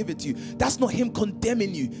can't give it to you. That's not him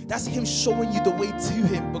condemning you. That's him showing you the way to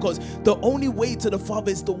him, because the only way to the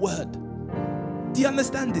Father is the Word. Do you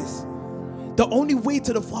understand this? The only way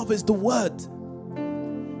to the Father is the Word.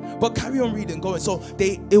 But carry on reading, going. So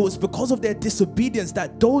it was because of their disobedience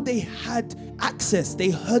that though they had access,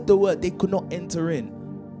 they heard the word, they could not enter in.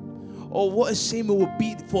 Oh, what a shame it would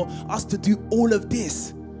be for us to do all of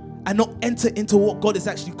this and not enter into what God is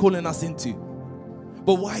actually calling us into.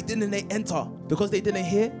 But why didn't they enter? Because they didn't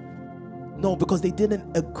hear? No, because they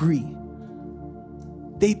didn't agree.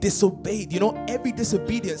 They disobeyed. Every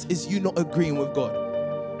disobedience is you not agreeing with God.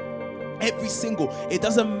 Every single. It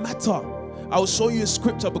doesn't matter. I will show you a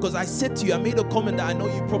scripture, because I said to you, I made a comment that I know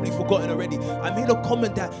you've probably forgotten already. I made a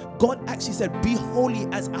comment that God actually said, be holy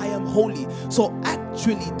as I am holy. So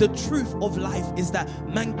actually, the truth of life is that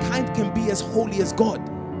mankind can be as holy as God.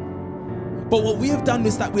 But what we have done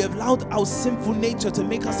is that we have allowed our sinful nature to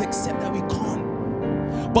make us accept that we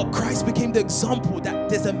can't. But Christ became the example that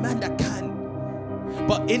there's a man that can.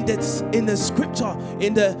 But in the scripture,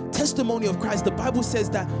 in the testimony of Christ, the Bible says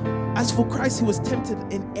that as for Christ, he was tempted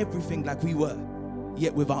in everything like we were,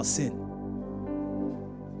 yet without sin.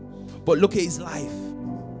 But look at his life.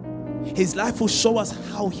 His life will show us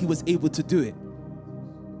how he was able to do it.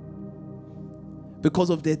 Because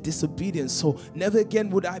of their disobedience. So never again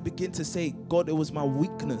would I begin to say, God, it was my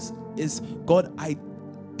weakness. It's, God, I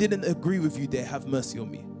didn't agree with you there. Have mercy on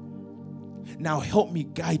me. Now help me,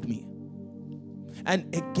 guide me.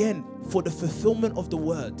 And again, for the fulfillment of the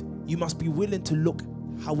word, you must be willing to look.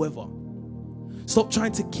 However, stop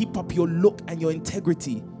trying to keep up your look and your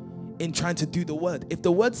integrity in trying to do the word. If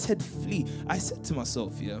the word said flee, I said to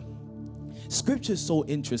myself, scripture is so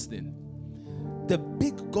interesting. The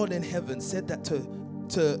big God in heaven said that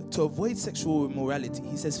to avoid sexual immorality,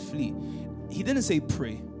 he says flee. He didn't say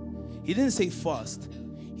pray. He didn't say fast.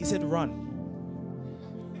 He said run.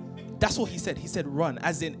 That's what he said. He said run,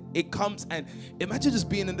 as in it comes. And imagine just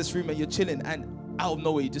being in this room and you're chilling, and out of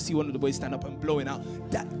nowhere you just see one of the boys stand up and blowing out.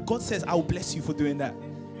 That God says, I will bless you for doing that.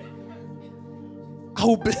 I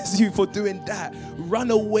will bless you for doing that.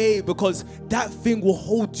 Run away, because that thing will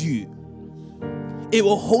hold you. It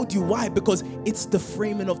will hold you. Why? Because it's the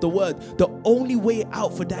framing of the word. The only way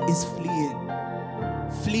out for that is fleeing.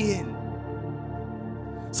 Fleeing.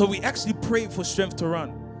 So we actually pray for strength to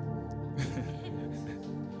run.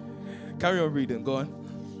 Carry on reading. Go on.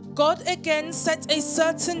 God again set a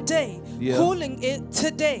certain day, calling it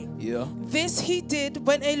today. This he did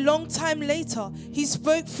when a long time later he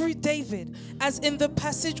spoke through David, as in the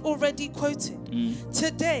passage already quoted.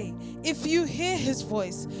 Today, if you hear his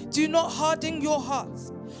voice, do not harden your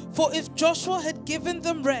hearts. For if Joshua had given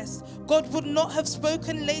them rest, God would not have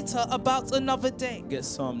spoken later about another day. Get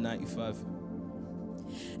Psalm 95.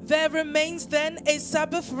 There remains then a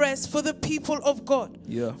Sabbath rest for the people of God.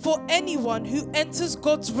 Yeah. For anyone who enters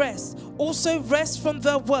God's rest also rests from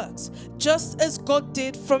their works, just as God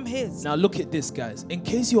did from his. Now look at this, guys. In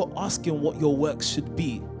case you're asking what your works should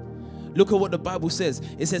be, look at what the Bible says.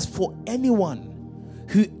 It says, for anyone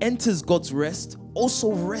who enters God's rest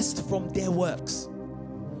also rest from their works.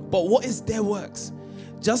 But what is their works?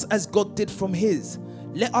 Just as God did from his.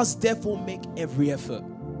 Let us therefore make every effort.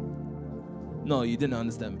 No, you didn't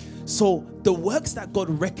understand. So the works that God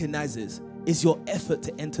recognizes is your effort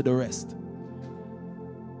to enter the rest.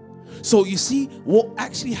 So you see, what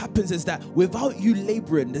actually happens is that without you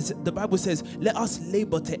laboring, the Bible says, let us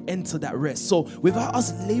labor to enter that rest. So without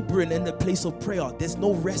us laboring in the place of prayer, there's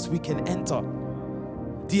no rest we can enter.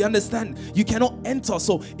 Do you understand? You cannot enter.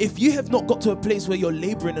 So if you have not got to a place where you're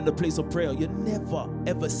laboring in the place of prayer, you're never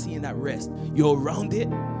ever seeing that rest. You're around it.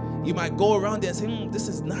 You might go around it and say, this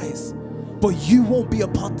is nice. But you won't be a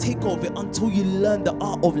partaker of it until you learn the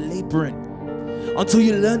art of laboring. Until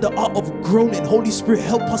you learn the art of groaning. Holy Spirit,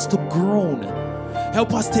 help us to groan.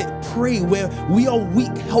 Help us to pray where we are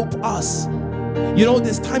weak. Help us. You know,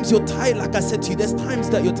 there's times you're tired, like I said to you. There's times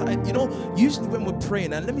that you're tired. You know, usually when we're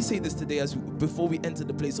praying, and let me say this today before we enter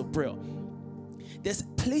the place of prayer.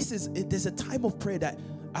 There's a time of prayer that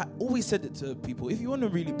I always said it to people. If you want to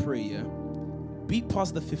really pray, yeah, beat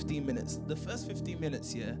past the 15 minutes. The first 15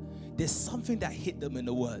 minutes, yeah, there's something that hit them in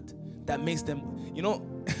the word that makes them, you know,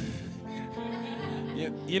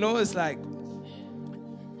 you know, it's like,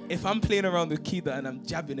 if I'm playing around with Keita and I'm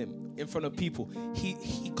jabbing him in front of people,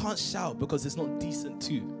 he can't shout because it's not decent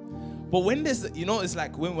too. But when there's, you know, it's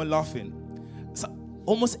like when we're laughing. So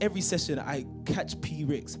almost every session I catch P.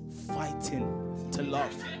 Ricks fighting to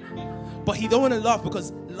laugh. But he don't want to laugh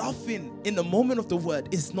because laughing in the moment of the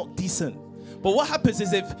word is not decent. But what happens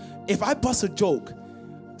is if I bust a joke,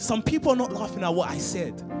 some people are not laughing at what I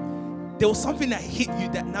said. There was something that hit you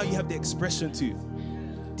that now you have the expression to.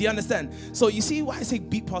 Do you understand? So you see why I say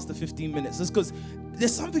beat past the 15 minutes? It's because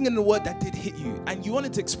there's something in the word that did hit you and you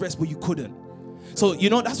wanted to express but you couldn't. So, you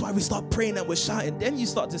know, that's why we start praying and we're shouting. Then you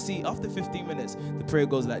start to see after 15 minutes, the prayer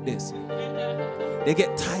goes like this. They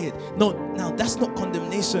get tired. No, now that's not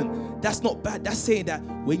condemnation. That's not bad. That's saying that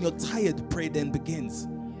when you're tired, prayer then begins.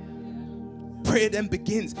 Prayer then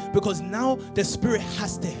begins because now the Spirit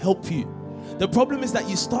has to help you. The problem is that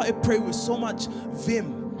you started praying with so much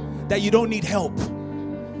vim that you don't need help.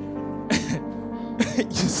 You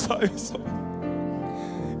started so.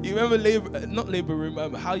 You remember not labor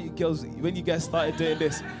room, how you girls, when you guys started doing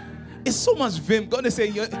this, it's so much vim. God is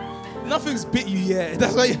saying, nothing's bit you yet.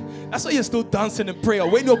 That's why you're still dancing in prayer.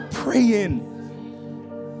 When you're praying,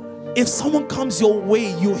 if someone comes your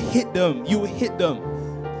way, you hit them. You hit them.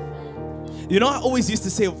 You know, I always used to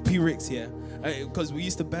say of P. Ricks, yeah, because we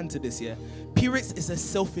used to banter this, yeah. P. Ricks is a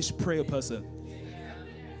selfish prayer person.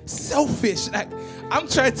 Selfish. Like, I'm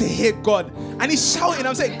trying to hear God, and he's shouting.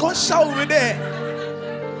 I'm saying, God, shout over there.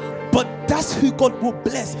 But that's who God will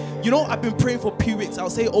bless. You know, I've been praying for P. Ricks. I'll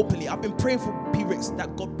say it openly. I've been praying for P. Ricks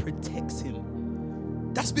that God protects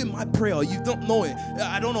him. That's been my prayer. You don't know it.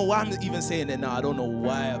 I don't know why I'm even saying it now. I don't know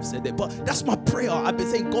why I've said it, but that's my prayer. I've been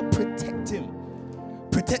saying, God, protect him.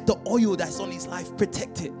 Protect the oil that's on his life.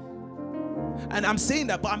 Protect it. And I'm saying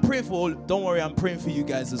that, but I'm praying for, don't worry, I'm praying for you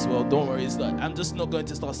guys as well. Don't worry. It's like, I'm just not going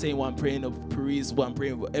to start saying what I'm praying of Paris, what I'm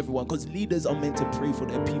praying for everyone, because leaders are meant to pray for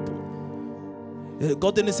their people.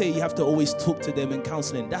 God didn't say you have to always talk to them in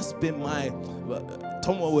counseling. That's been my,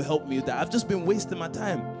 Tomo will help me with that. I've just been wasting my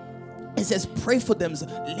time. It says pray for them,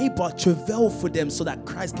 labor, travail for them so that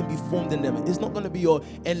Christ can be formed in them. It's not going to be your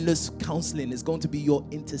endless counseling. It's going to be your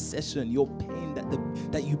intercession, your pain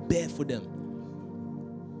that you bear for them.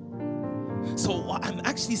 So what I'm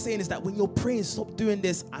actually saying is that when you're praying, stop doing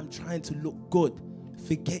this, I'm trying to look good.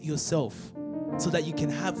 Forget yourself so that you can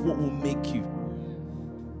have what will make you.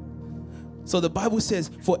 So the Bible says,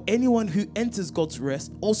 for anyone who enters God's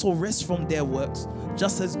rest also rests from their works,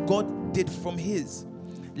 just as God did from his.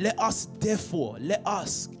 Let us therefore, let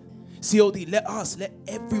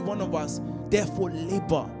every one of us therefore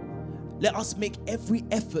labor. Let us make every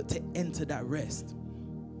effort to enter that rest.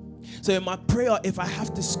 So in my prayer, if I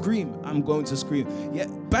have to scream, I'm going to scream. Yeah,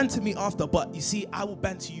 banter me after, but you see, I will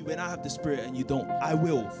banter you when I have the Spirit and you don't.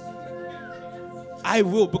 I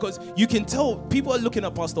will, because you can tell people are looking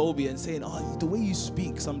at Pastor Obi and saying, oh, the way you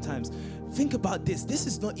speak sometimes. Think about this. This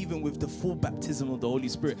is not even with the full baptism of the Holy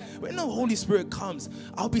Spirit. When the Holy Spirit comes,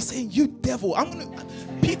 I'll be saying, you devil.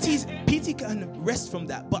 PT can rest from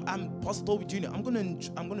that, but I'm Pastor Obi Jr. I'm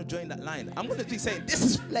gonna join that line. I'm gonna be saying, this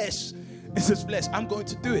is flesh. This is flesh. I'm going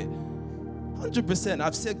to do it. 100%.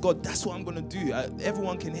 I've said, God, that's what I'm going to do.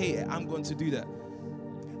 Everyone can hate it. I'm going to do that.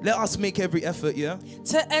 Let us make every effort, yeah?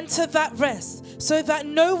 To enter that rest, so that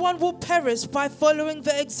no one will perish by following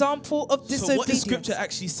the example of disobedience. So what is Scripture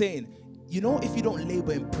actually saying? You know, if you don't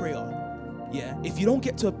labor in prayer, yeah, if you don't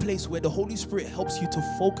get to a place where the Holy Spirit helps you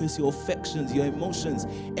to focus your affections, your emotions,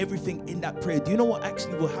 everything in that prayer, do you know what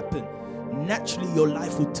actually will happen? Naturally, your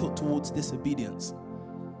life will tilt towards disobedience.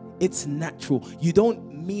 It's natural. You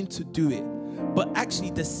don't mean to do it, but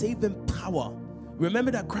actually the saving power.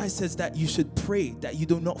 Remember that Christ says that you should pray that you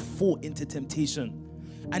do not fall into temptation.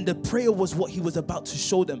 And the prayer was what he was about to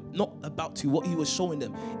show them. Not about to, what he was showing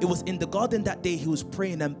them. It was in the garden that day he was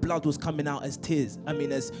praying and blood was coming out as tears.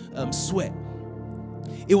 As sweat.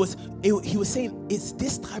 He was saying it's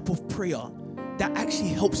this type of prayer that actually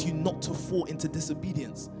helps you not to fall into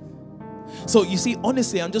disobedience. So you see,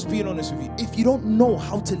 honestly, I'm just being honest with you. If you don't know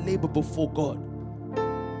how to labor before God,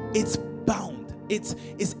 it's bound. It's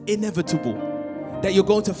inevitable that you're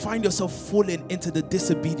going to find yourself falling into the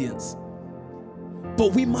disobedience.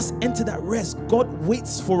 But we must enter that rest. God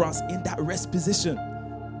waits for us in that rest position.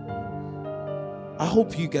 I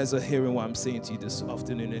hope you guys are hearing what I'm saying to you this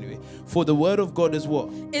afternoon anyway. For the word of God is what?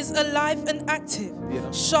 Is alive and active,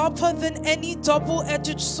 sharper than any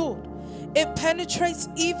double-edged sword. It penetrates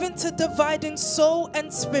even to dividing soul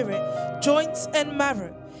and spirit, joints and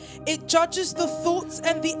marrow. It judges the thoughts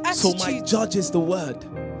and the attitudes. So my judge is the word.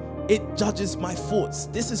 It judges my thoughts.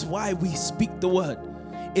 This is why we speak the word.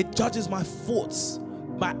 It judges my thoughts,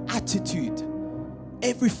 my attitude,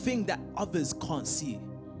 everything that others can't see.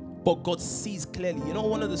 But God sees clearly. You know,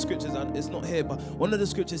 one of the scriptures, it's not here, but one of the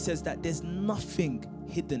scriptures says that there's nothing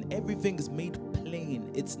hidden. Everything is made plain.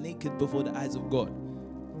 It's naked before the eyes of God.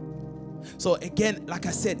 So again, like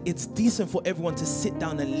I said, it's decent for everyone to sit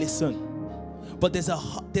down and listen. But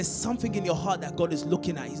there's something in your heart that God is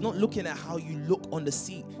looking at. He's not looking at how you look on the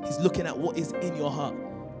seat. He's looking at what is in your heart.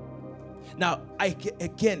 Now,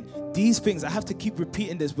 again, these things, I have to keep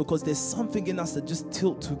repeating this because there's something in us that just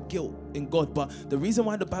tilt to guilt in God. But the reason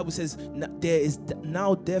why the Bible says there is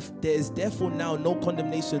therefore now no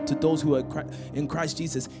condemnation to those who are in Christ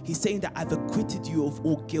Jesus. He's saying that I've acquitted you of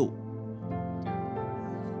all guilt.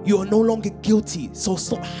 You are no longer guilty. So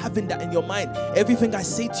stop having that in your mind. Everything I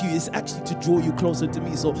say to you is actually to draw you closer to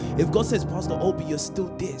me. So if God says, Pastor Obi, you're still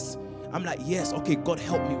this, I'm like, yes, okay, God,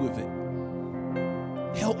 help me with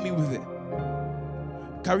it. Help me with it.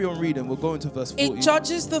 Carry on reading. We'll go into verse 40. It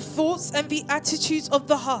judges the thoughts and the attitudes of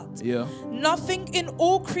the heart. Yeah. Nothing in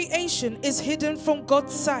all creation is hidden from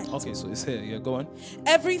God's sight. Okay, so it's here. Yeah, go on.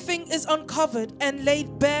 Everything is uncovered and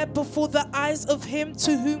laid bare before the eyes of him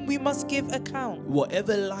to whom we must give account.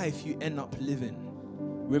 Whatever life you end up living,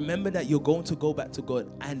 remember that you're going to go back to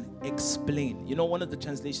God and explain. You know, one of the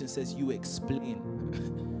translations says you explain.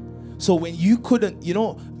 So when you couldn't, you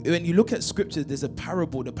know, when you look at scriptures, there's a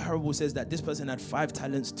parable. The parable says that this person had 5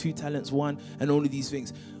 talents, 2 talents, 1, and all of these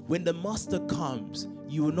things. When the master comes,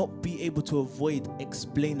 you will not be able to avoid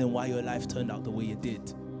explaining why your life turned out the way it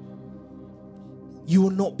did. You will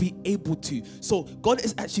not be able to. So God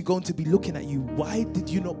is actually going to be looking at you. Why did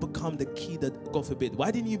you not become the key that, God forbid, why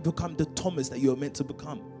didn't you become the Thomas that you were meant to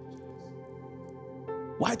become?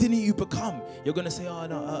 Why didn't you become? You're going to say, oh,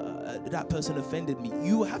 no, that person offended me.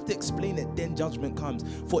 You have to explain it, then judgment comes.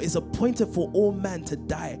 For it's appointed for all man to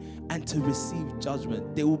die and to receive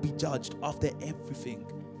judgment. They will be judged after everything.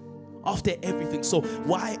 After everything. So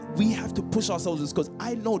why we have to push ourselves is because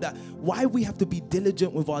I know that why we have to be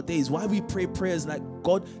diligent with our days, why we pray prayers like,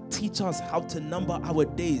 God, teach us how to number our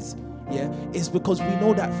days. Yeah, it's because we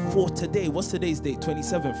know that for today, what's today's date?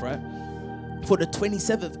 27th, right? For the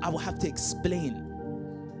 27th, I will have to explain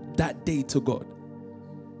that day to God.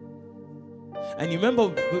 And you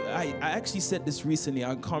remember, I actually said this recently.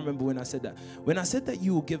 I can't remember when I said that. When I said that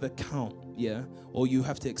you will give account, yeah, or you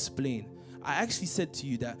have to explain, I actually said to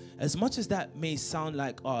you that as much as that may sound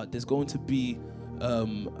like, there's going to be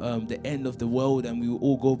the end of the world and we will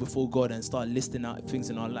all go before God and start listing out things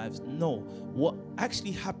in our lives. No, what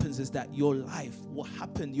actually happens is that your life, what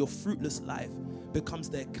happened, your fruitless life becomes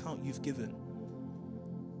the account you've given.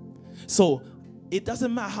 So it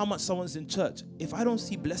doesn't matter how much someone's in church. If I don't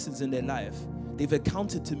see blessings in their life, they've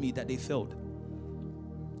accounted to me that they failed.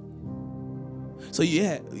 So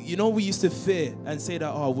yeah, you know, we used to fear and say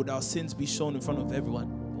that, would our sins be shown in front of everyone?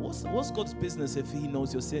 What's God's business if he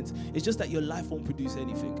knows your sins? It's just that your life won't produce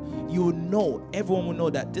anything. You will know, everyone will know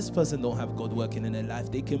that this person don't have God working in their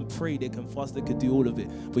life. They can pray, they can fast, they can do all of it.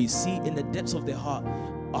 But you see, in the depths of their heart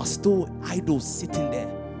are still idols sitting there.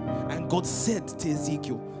 And God said to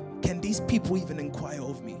Ezekiel, can these people even inquire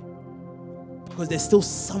of me? Because there's still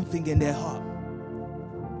something in their heart.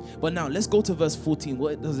 But now let's go to verse 14.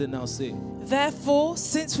 What does it now say? Therefore,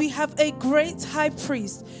 since we have a great high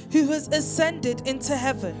priest who has ascended into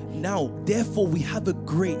heaven. Now, therefore, we have a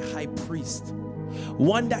great high priest,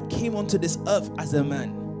 one that came onto this earth as a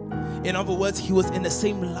man. In other words, he was in the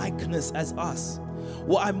same likeness as us.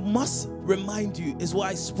 What I must remind you is what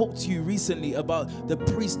I spoke to you recently about the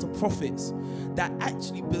priest of prophets, that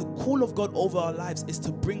actually the call of God over our lives is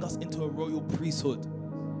to bring us into a royal priesthood.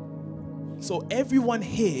 So everyone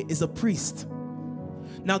here is a priest.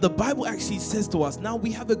 Now the Bible actually says to us, now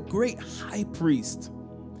we have a great high priest.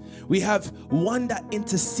 We have one that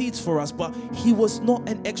intercedes for us, but he was not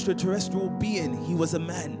an extraterrestrial being. He was a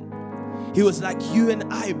man. He was like you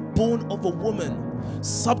and I, born of a woman,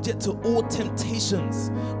 subject to all temptations.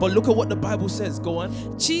 But look at what the Bible says. Go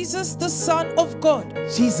on. Jesus, the Son of God.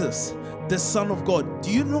 Jesus, the Son of God.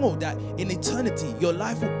 Do you know that in eternity, your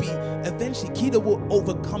life will be eventually, Kida will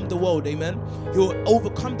overcome the world. Amen. He will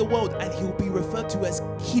overcome the world and he will be referred to as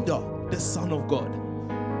Kida, the Son of God.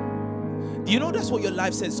 Do you know that's what your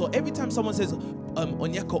life says? So every time someone says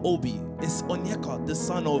Onyeka Obi, it's Onyeka, the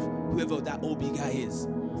son of whoever that Obi guy is.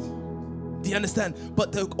 Do you understand?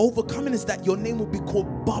 But the overcoming is that your name will be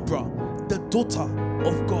called Barbara, the daughter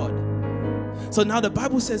of God. So now the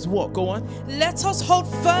Bible says what? Go on. Let us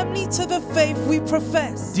hold firmly to the faith we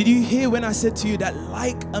profess. Did you hear when I said to you that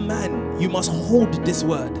like a man, you must hold this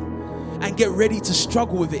word and get ready to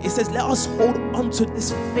struggle with it? It says, let us hold on to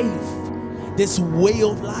this faith, this way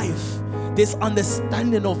of life, this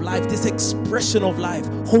understanding of life, this expression of life.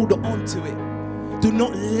 Hold on to it. Do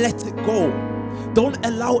not let it go. Don't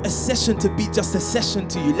allow a session to be just a session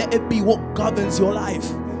to you. Let it be what governs your life.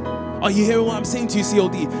 Are you hearing what I'm saying to you,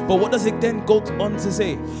 COD? But what does it then go on to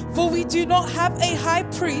say? For we do not have a high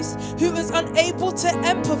priest who is unable to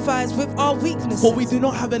empathize with our weaknesses. For we do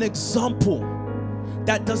not have an example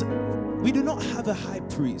that doesn't. We do not have a high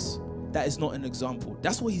priest that is not an example.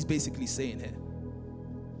 That's what he's basically saying here.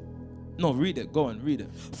 No, read it. Go on, read it.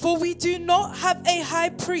 For we do not have a high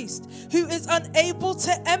priest who is unable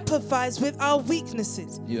to empathize with our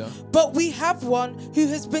weaknesses. Yeah. But we have one who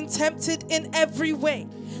has been tempted in every way,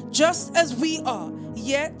 just as we are,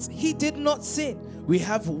 yet he did not sin. We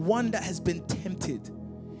have one that has been tempted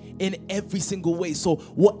in every single way. So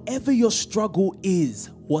whatever your struggle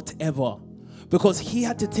is, whatever, because he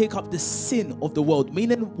had to take up the sin of the world,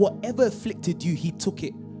 meaning whatever afflicted you, he took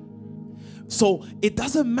it. So it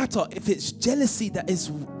doesn't matter if it's jealousy that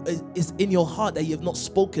is in your heart that you have not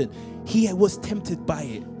spoken. He was tempted by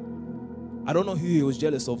it. I don't know who he was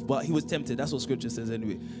jealous of, but he was tempted. That's what scripture says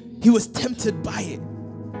anyway. He was tempted by it.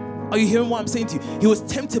 Are you hearing what I'm saying to you? He was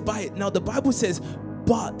tempted by it. Now the Bible says,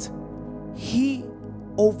 but he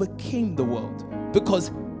overcame the world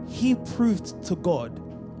because he proved to God,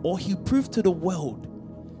 or he proved to the world,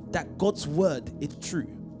 that God's word is true.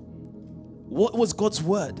 What was God's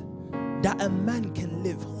word? That a man can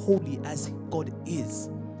live holy as God is.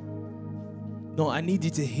 No, I need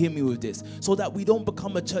you to hear me with this, so that we don't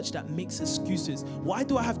become a church that makes excuses. Why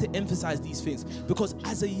do I have to emphasize these things? Because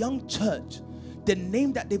as a young church, the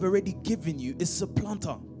name that they've already given you is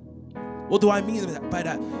supplanter. What do I mean by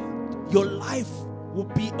that? Your life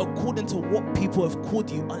will be according to what people have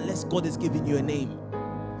called you, unless God has given you a name.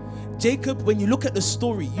 Jacob, when you look at the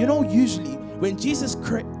story, you know, usually when Jesus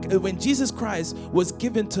Christ was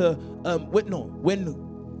given to when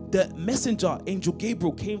the messenger angel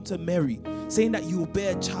Gabriel came to Mary saying that you will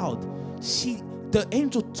bear a child, the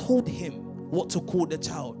angel told him what to call the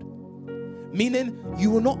child, meaning you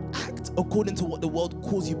will not act according to what the world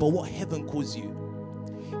calls you, but what heaven calls you.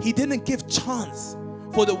 He didn't give chance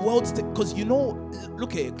for the world to, because you know,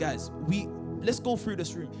 look at it, guys, let's go through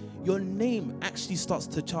this room. Your name actually starts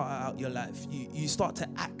to chart out your life. You start to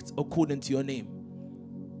act according to your name.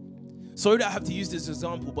 Sorry that I have to use this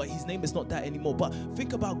example, but his name is not that anymore. But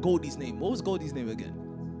think about Goldie's name. What was Goldie's name again?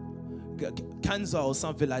 Kanza or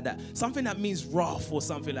something like that. Something that means wrath or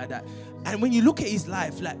something like that. And when you look at his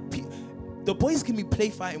life, like the boys can be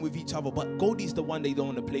play fighting with each other, but Goldie's the one they don't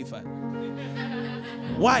want to play fight.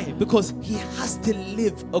 Why? Because he has to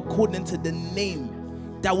live according to the name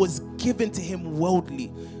that was given to him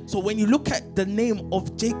worldly. So when you look at the name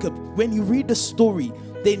of Jacob, when you read the story,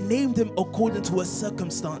 they named him according to a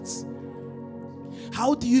circumstance.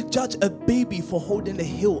 How do you judge a baby for holding the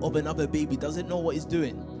heel of another baby? Doesn't know what it's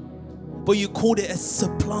doing. But you called it a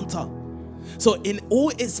supplanter. So in all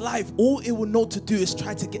its life, all it will know to do is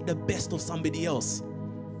try to get the best of somebody else.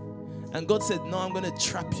 And God said, no, I'm going to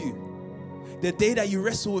trap you. The day that you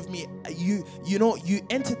wrestle with me, you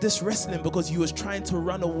entered this wrestling because you was trying to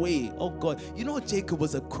run away. Oh God, you know Jacob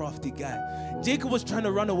was a crafty guy. Jacob was trying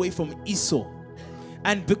to run away from Esau.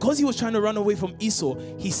 And because he was trying to run away from Esau,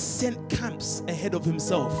 he sent camps ahead of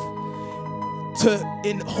himself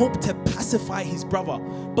in hope to pacify his brother.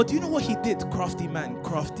 But do you know what he did? Crafty man,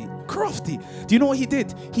 crafty. Do you know what he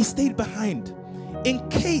did? He stayed behind. In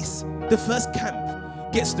case the first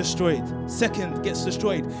camp gets destroyed, second gets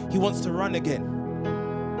destroyed, he wants to run again.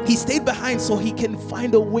 He stayed behind so he can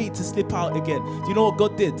find a way to slip out again. Do you know what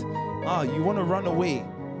God did? You want to run away.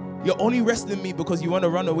 You're only wrestling me because you want to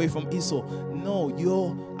run away from Esau. No,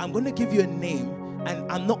 I'm going to give you a name,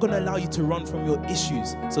 and I'm not going to allow you to run from your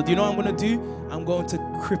issues. So do you know what I'm going to do? I'm going to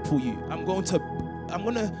cripple you. I'm going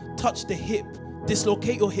to touch the hip,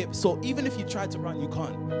 dislocate your hip. So even if you try to run, you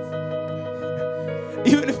can't.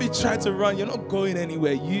 Even if you try to run, you're not going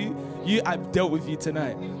anywhere. I've dealt with you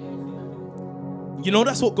tonight. You know,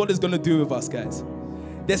 that's what God is going to do with us, guys.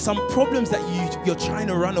 There's some problems that you're trying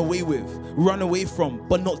to run away from,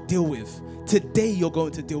 but not deal with. Today, you're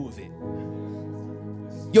going to deal with it.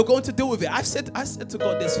 You're going to deal with it. I said to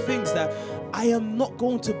God, there's things that I am not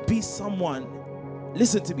going to be someone.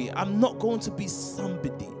 Listen to me. I'm not going to be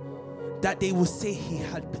somebody that they will say he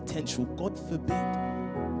had potential. God forbid.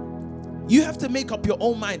 You have to make up your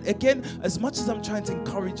own mind. Again, as much as I'm trying to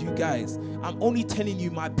encourage you guys, I'm only telling you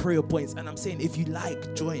my prayer points, and I'm saying if you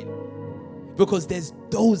like, join. Because there's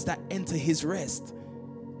those that enter his rest.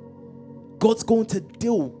 God's going to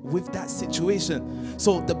deal with that situation.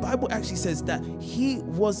 So the Bible actually says that he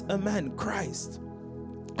was a man, Christ,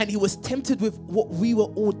 and he was tempted with what we were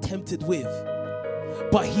all tempted with.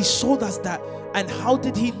 But he showed us that. And how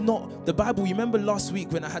did he not? The Bible, remember last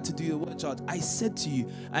week when I had to do the word charge, I said to you,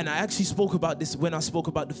 and I actually spoke about this when I spoke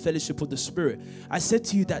about the fellowship of the Spirit. I said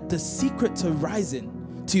to you that the secret to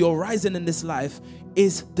your rising in this life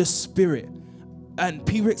is the Spirit. And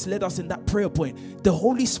P-Rex led us in that prayer point. The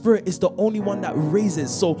Holy Spirit is the only one that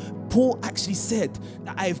raises. So Paul actually said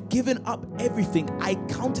that I've given up everything. I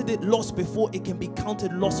counted it loss before it can be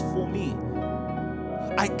counted loss for me.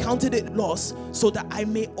 I counted it loss so that I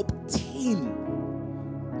may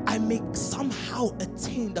somehow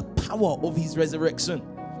attain the power of his resurrection.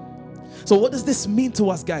 So what does this mean to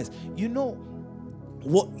us, guys? You know,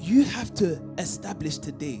 what you have to establish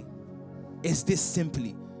today is this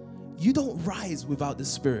simply. You don't rise without the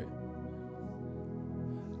Spirit.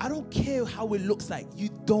 I don't care how it looks like. You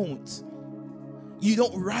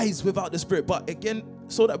don't rise without the Spirit. But again,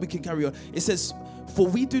 so that we can carry on, it says, for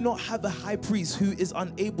we do not have a high priest who is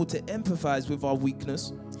unable to empathize with our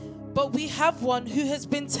weakness. But we have one who has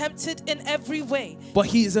been tempted in every way. But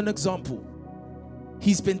he is an example.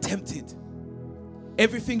 He's been tempted.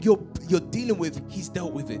 Everything you're dealing with, he's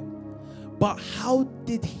dealt with it. But how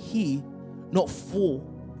did he not fall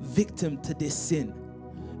victim to this sin?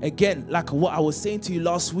 Again, like what I was saying to you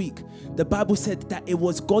last week, the Bible said that it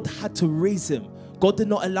was God had to raise him. God did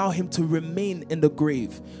not allow him to remain in the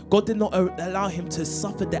grave. God did not allow him to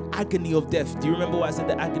suffer the agony of death. Do you remember what I said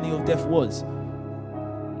the agony of death was?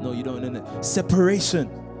 No, you don't know. Separation.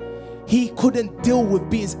 He couldn't deal with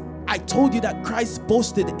being... I told you that Christ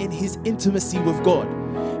boasted in his intimacy with God.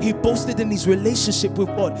 He boasted in his relationship with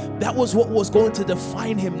God. That was what was going to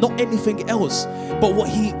define him, not anything else. But what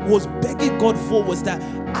he was begging God for was that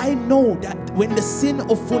I know that when the sin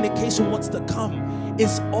of fornication wants to come,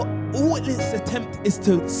 all its attempt is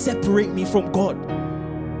to separate me from God.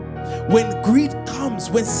 When greed comes,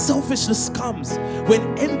 when selfishness comes, when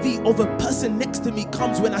envy of a person next to me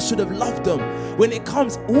comes when I should have loved them, when it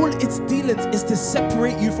comes, all its dealings is to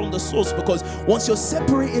separate you from the source, because once you're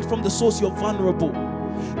separated from the source, you're vulnerable.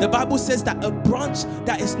 The Bible says that a branch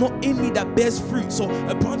that is not in me that bears fruit, so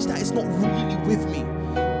a branch that is not really with me,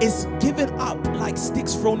 is given up like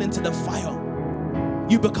sticks thrown into the fire.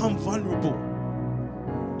 You become vulnerable.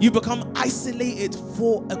 You become isolated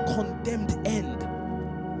for a condemned end.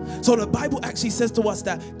 So the Bible actually says to us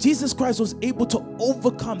that Jesus Christ was able to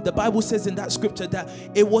overcome. The Bible says in that scripture that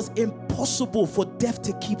it was impossible for death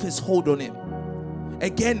to keep his hold on him.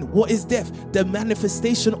 Again, what is death? The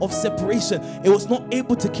manifestation of separation. It was not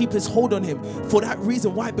able to keep his hold on him for that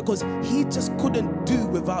reason. Why? Because he just couldn't do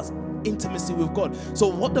without intimacy with God. So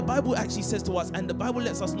what the Bible actually says to us, and the Bible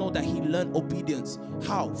lets us know that he learned obedience.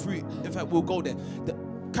 How? Through, in fact, we'll go there.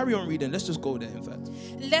 Carry on reading. Let's just go there, in fact.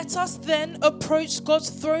 Let us then approach God's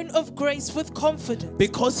throne of grace with confidence.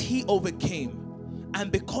 Because he overcame,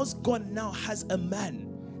 and because God now has a man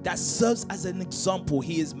that serves as an example.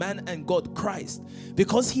 He is man and God, Christ.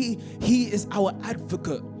 Because he is our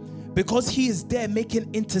advocate. Because he is there making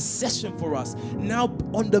intercession for us. Now,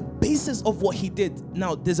 on the basis of what he did,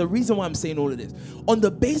 now there's a reason why I'm saying all of this. On the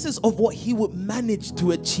basis of what he would manage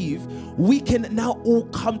to achieve, we can now all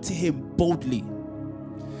come to him boldly.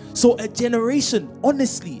 So a generation,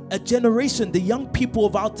 honestly, a generation, the young people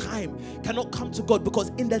of our time cannot come to God because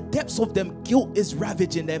in the depths of them, guilt is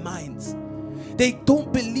ravaging their minds. They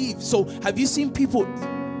don't believe. So have you seen people,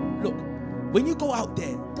 look, when you go out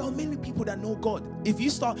there are many people that know God. If you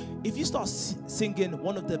start singing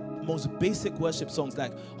one of the most basic worship songs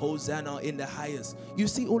like Hosanna in the highest, you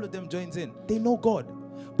see all of them joins in. They know God.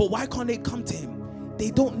 But why can't they come to him?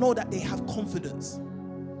 They don't know that they have confidence.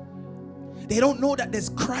 They don't know that there's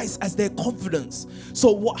Christ as their confidence.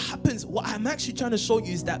 So what happens, what I'm actually trying to show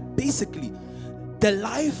you is that basically the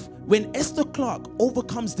life, when Esther Clark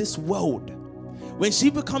overcomes this world, when she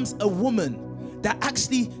becomes a woman that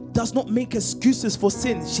actually does not make excuses for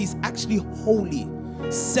sin, she's actually holy,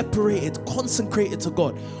 separated, consecrated to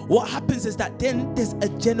God. What happens is that then there's a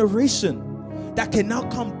generation that can now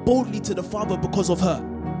come boldly to the Father because of her.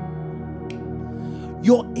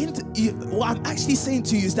 What I'm actually saying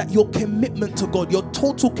to you is that your commitment to God, your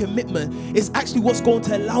total commitment, is actually what's going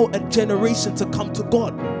to allow a generation to come to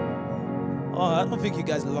God. Oh, I don't think you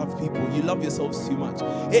guys love people. You love yourselves too much.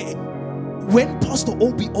 When Pastor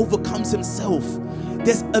Obi overcomes himself,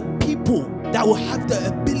 there's a people that will have the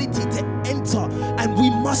ability to enter, and we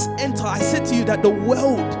must enter. I said to you that the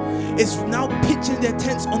world is now pitching their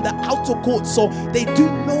tents on the outer court, so they do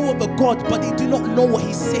know of a God, but they do not know what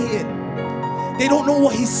he's saying. They don't know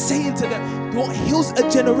what he's saying to them. What heals a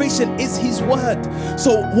generation is his word.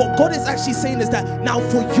 So what God is actually saying is that now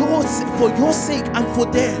for your sake and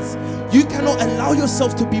for theirs, you cannot allow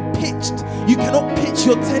yourself to be pitched. You cannot pitch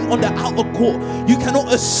your tent on the outer court. You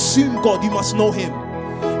cannot assume God. You must know him.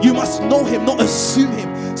 You must know him, not assume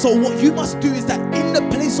him. So what you must do is that in the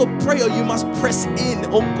place of prayer, you must press in,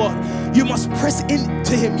 oh God. You must press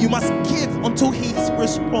into him. You must give until he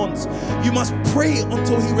responds. You must pray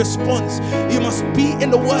until he responds. You must be in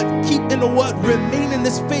the word, keep in the word, remain in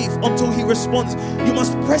this faith until he responds. You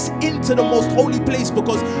must press into the most holy place,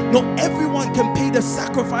 because not everyone can pay the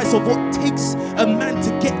sacrifice of what takes a man to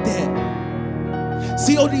get there.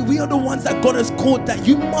 COD, we are the ones that God has called, that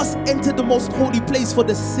you must enter the most holy place for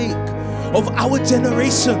the sake of our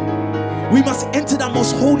generation. We must enter that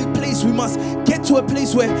most holy place. We must get to a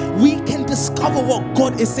place where we can discover what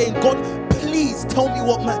God is saying. God, please tell me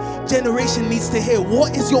what my generation needs to hear.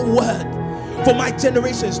 What is your word for my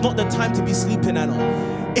generation? It's not the time to be sleeping,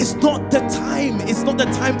 Anna. It's not the time. It's not the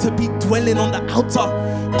time to be dwelling on the outer.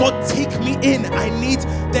 God, take me in. I need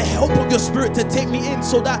the help of your spirit to take me in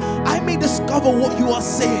so that I may discover what you are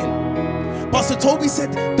saying. Pastor Toby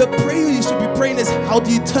said the prayer you should be praying is, how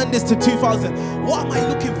do you turn this to 2000? What am I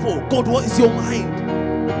looking for? God, what is your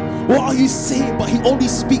mind? What are you saying? But he only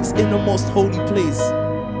speaks in the most holy place,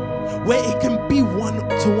 where it can be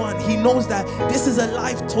one-to-one. He knows that this is a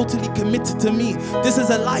life totally committed to me. This is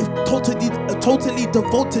a life totally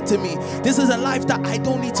devoted to me. This is a life that I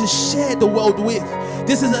don't need to share the world with.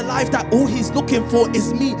 This is a life that all he's looking for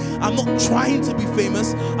is me. I'm not trying to be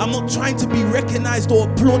famous. I'm not trying to be recognized or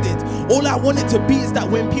applauded. All I want it to be is that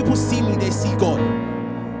when people see me, they see God.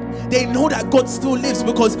 They know that God still lives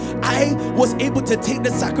because I was able to take the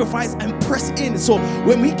sacrifice and press in. So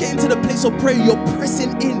when we get into the place of prayer, you're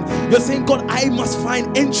pressing in. You're saying, God, I must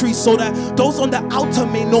find entry so that those on the outer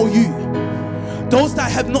may know you. Those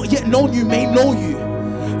that have not yet known you may know you.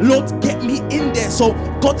 Lord, get me in there. So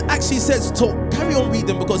God actually says, so carry on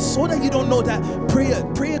reading, because so that you don't know that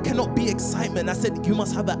prayer cannot be excitement. I said you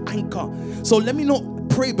must have an anchor. So let me not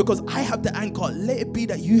pray because I have the anchor. Let it be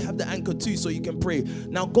that you have the anchor too, so you can pray.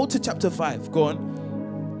 Now go to chapter 5. Go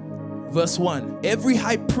on. Verse 1. Every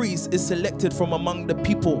high priest is selected from among the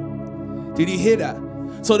people. Did you hear that?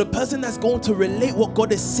 So the person that's going to relate what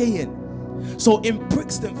God is saying. So in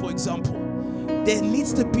Brixton, for example, there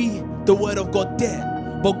needs to be the word of God there.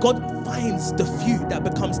 But God finds the few that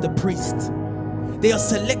becomes the priest. They are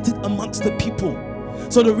selected amongst the people.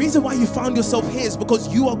 So the reason why you found yourself here is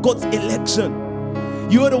because you are God's election.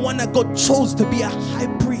 You are the one that God chose to be a high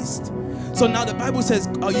priest. So now the Bible says,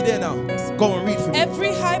 are you there now? Go and read for me.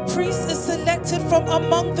 Every high priest is selected from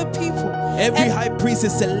among the people. Every high priest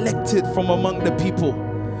is selected from among the people.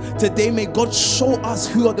 Today may God show us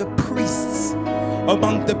who are the priests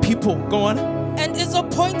among the people. Go on. And is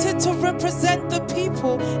appointed to represent the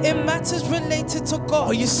people in matters related to God.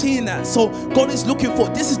 Are you seeing that? So God is looking for,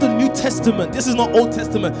 this is the New Testament. This is not Old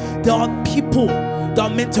Testament. There are people that are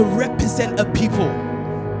meant to represent a people.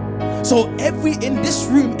 So in this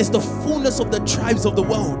room is the fullness of the tribes of the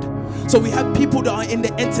world. So we have people that are in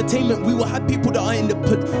the entertainment. We will have people that are in the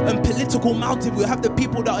political mountain. We have the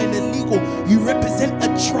people that are in the legal. You represent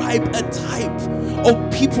a tribe, a type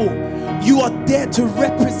of people. You are there to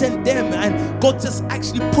represent them, and God just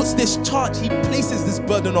actually puts this charge. He places this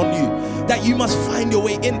burden on you that you must find your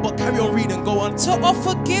way in. But carry on reading, go on. To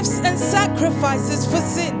offer gifts and sacrifices for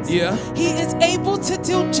sins. Yeah. He is able to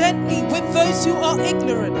deal gently with those who are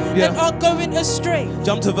ignorant and are going astray.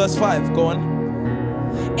 Jump to verse 5, go on.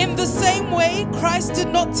 In the same way, Christ did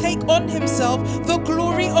not take on himself the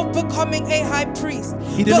glory of becoming a high priest.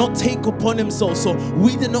 He did not take upon himself. So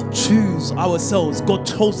we did not choose ourselves. God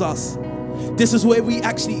chose us. This is where we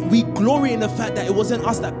glory in the fact that it wasn't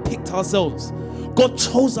us that picked ourselves. God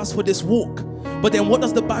chose us for this walk. But then what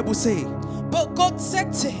does the Bible say? But God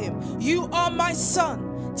said to him, "You are my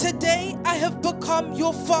son. Today I have become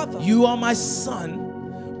your father." You are my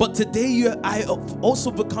son, but today I have also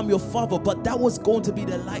become your father. But that was going to be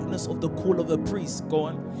the likeness of the call of a priest. Go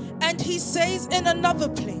on. And he says in another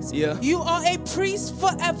place, "You are a priest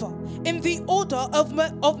forever in the order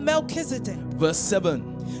of Melchizedek." Verse 7.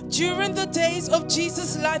 During the days of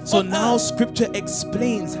Jesus' life so on now earth. Scripture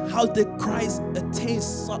explains how did Christ attain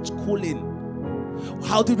such calling.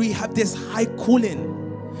 How did we have this high calling?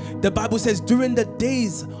 The Bible says during the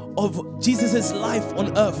days of Jesus' life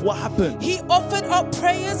on earth, what happened? He offered up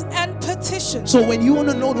prayers and petitions. So when you want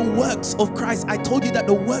to know the works of Christ, I told you that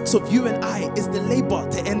the works of you and I is the labor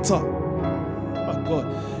to enter. Oh God.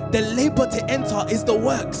 The labor to enter is the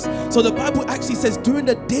works. So the Bible actually says during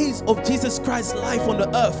the days of Jesus Christ's life on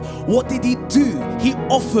the earth, what did he do? He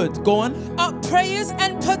offered, go on, up prayers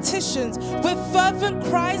and petitions with fervent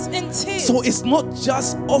cries and tears. So it's not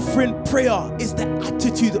just offering prayer, it's the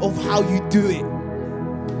attitude of how you do it.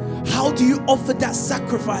 How do you offer that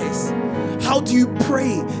sacrifice? How do you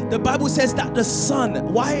pray? The Bible says that the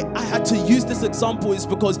Son, why I had to use this example is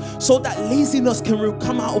because so that laziness can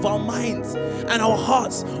come out of our minds and our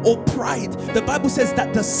hearts, or pride. The Bible says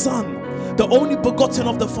that the Son, the only begotten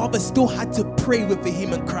of the Father, still had to pray with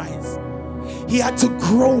vehement cries. He had to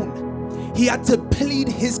groan. He had to plead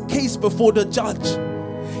his case before the judge.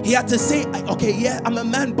 He had to say, okay, yeah, I'm a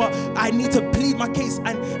man, but I need to plead my case.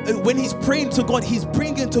 And when he's praying to God, he's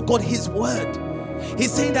bringing to God his word.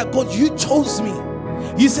 He's saying that, God, you chose me.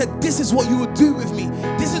 You said this is what you would do with me.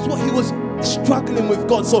 This is what he was struggling with,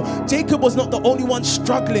 God. So Jacob was not the only one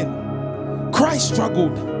struggling. Christ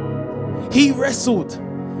struggled. He wrestled.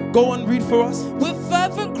 Go on, read for us. With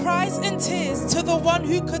fervent cries and tears to the one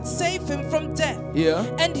who could save him from death. Yeah.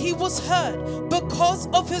 And he was heard because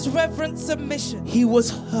of his reverent submission. He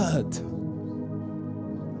was heard.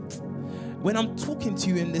 When I'm talking to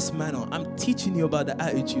you in this manner, I'm teaching you about the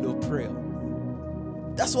attitude of prayer.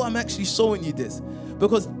 That's why I'm actually showing you this.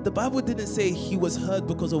 Because the Bible didn't say he was heard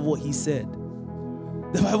because of what he said.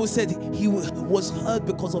 The Bible said he was heard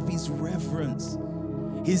because of his reverent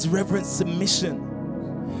submission.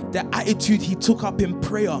 The attitude he took up in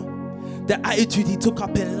prayer. The attitude he took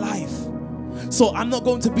up in life. So I'm not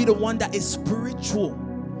going to be the one that is spiritual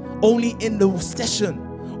only in the session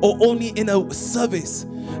or only in a service.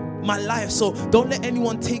 My life. So don't let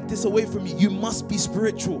anyone take this away from you. You must be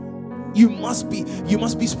spiritual. You must be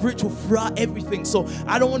spiritual throughout everything. So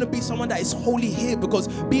I don't want to be someone that is holy here, because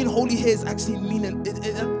being holy here is actually meaning.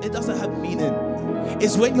 It doesn't have meaning.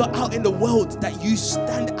 It's when you're out in the world that you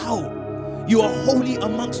stand out. You are holy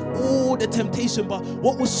amongst all the temptation. But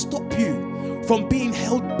what will stop you from being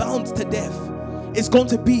held bound to death is going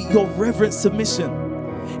to be your reverent submission.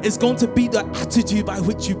 It's going to be the attitude by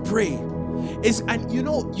which you pray. And you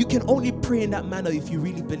know, you can only pray in that manner if you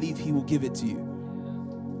really believe he will give it to you.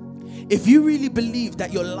 If you really believe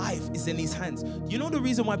that your life is in his hands. You know the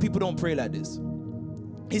reason why people don't pray like this?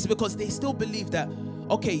 It's because they still believe that,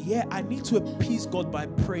 okay, yeah, I need to appease God by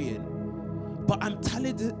praying, but I'm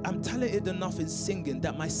talented enough in singing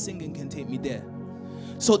that my singing can take me there.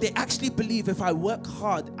 So they actually believe if I work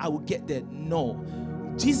hard, I will get there. No.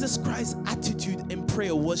 Jesus Christ's attitude in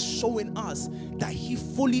prayer was showing us that he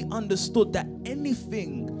fully understood that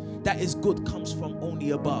anything that is good comes from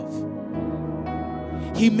only above.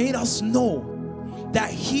 He made us know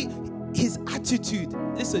that his attitude,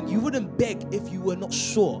 listen, you wouldn't beg if you were not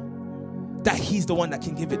sure that he's the one that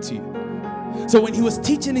can give it to you. So when he was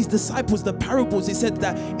teaching his disciples the parables, he said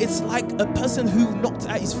that it's like a person who knocked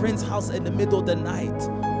at his friend's house in the middle of the night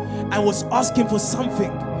and was asking for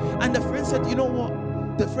something. And the friend said, you know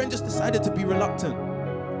what? The friend just decided to be reluctant.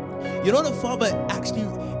 You know, the father actually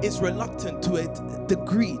is reluctant to a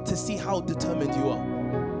degree to see how determined you are.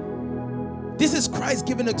 This is Christ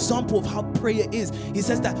giving an example of how prayer is. He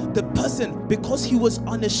says that the person, because he was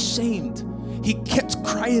unashamed, he kept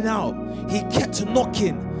crying out. He kept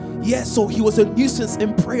knocking. Yeah, so he was a nuisance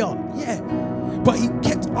in prayer. Yeah. But he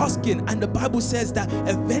kept asking, and the Bible says that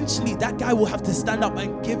eventually that guy will have to stand up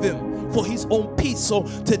and give him for his own peace. So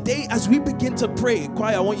today, as we begin to pray,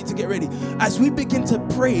 choir, I want you to get ready. As we begin to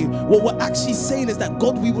pray, what we're actually saying is that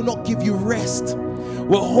God, we will not give you rest.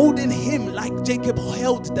 We're holding him like Jacob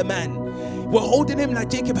held the man. We're holding him like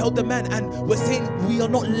Jacob held the man, and we're saying we are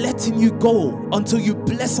not letting you go until you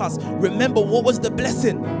bless us. Remember, what was the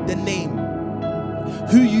blessing? The name.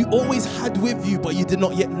 Who you always had with you, but you did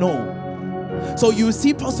not yet know. So you will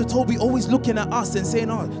see Pastor Toby always looking at us and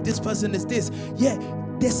saying, oh, this person is this. Yeah,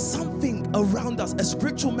 there's something around us. A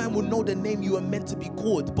spiritual man will know the name you are meant to be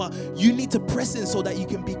called, but you need to press in so that you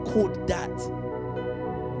can be called that.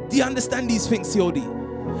 Do you understand these things, Theodi?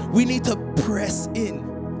 We need to press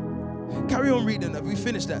in. Carry on reading. Have we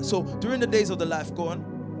finished that? So during the days of the life, go on.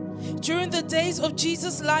 During the days of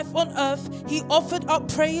Jesus' life on earth, he offered up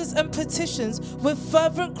prayers and petitions with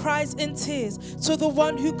fervent cries and tears to the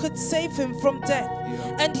one who could save him from death.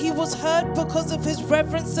 Yeah. And he was heard because of his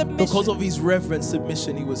reverent submission. Because of his reverent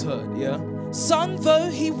submission, he was heard, yeah? Son though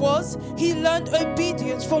he was, he learned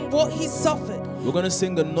obedience from what he suffered. We're going to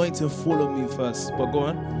sing Anointing Fall on Me first, but go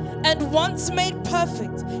on. And once made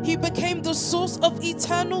perfect, he became the source of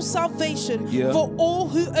eternal salvation for all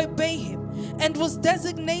who obey him, and was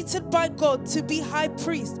designated by God to be high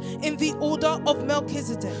priest in the order of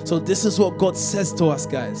Melchizedek. So this is what God says to us,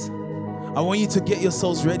 guys. I want you to get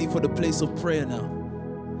yourselves ready for the place of prayer now.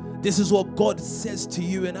 This is what God says to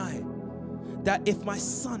you and I. That if my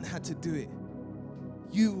son had to do it,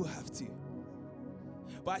 you will have to.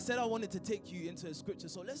 But I said I wanted to take you into a scripture,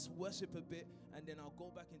 so let's worship a bit and then I'll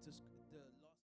go back into scripture.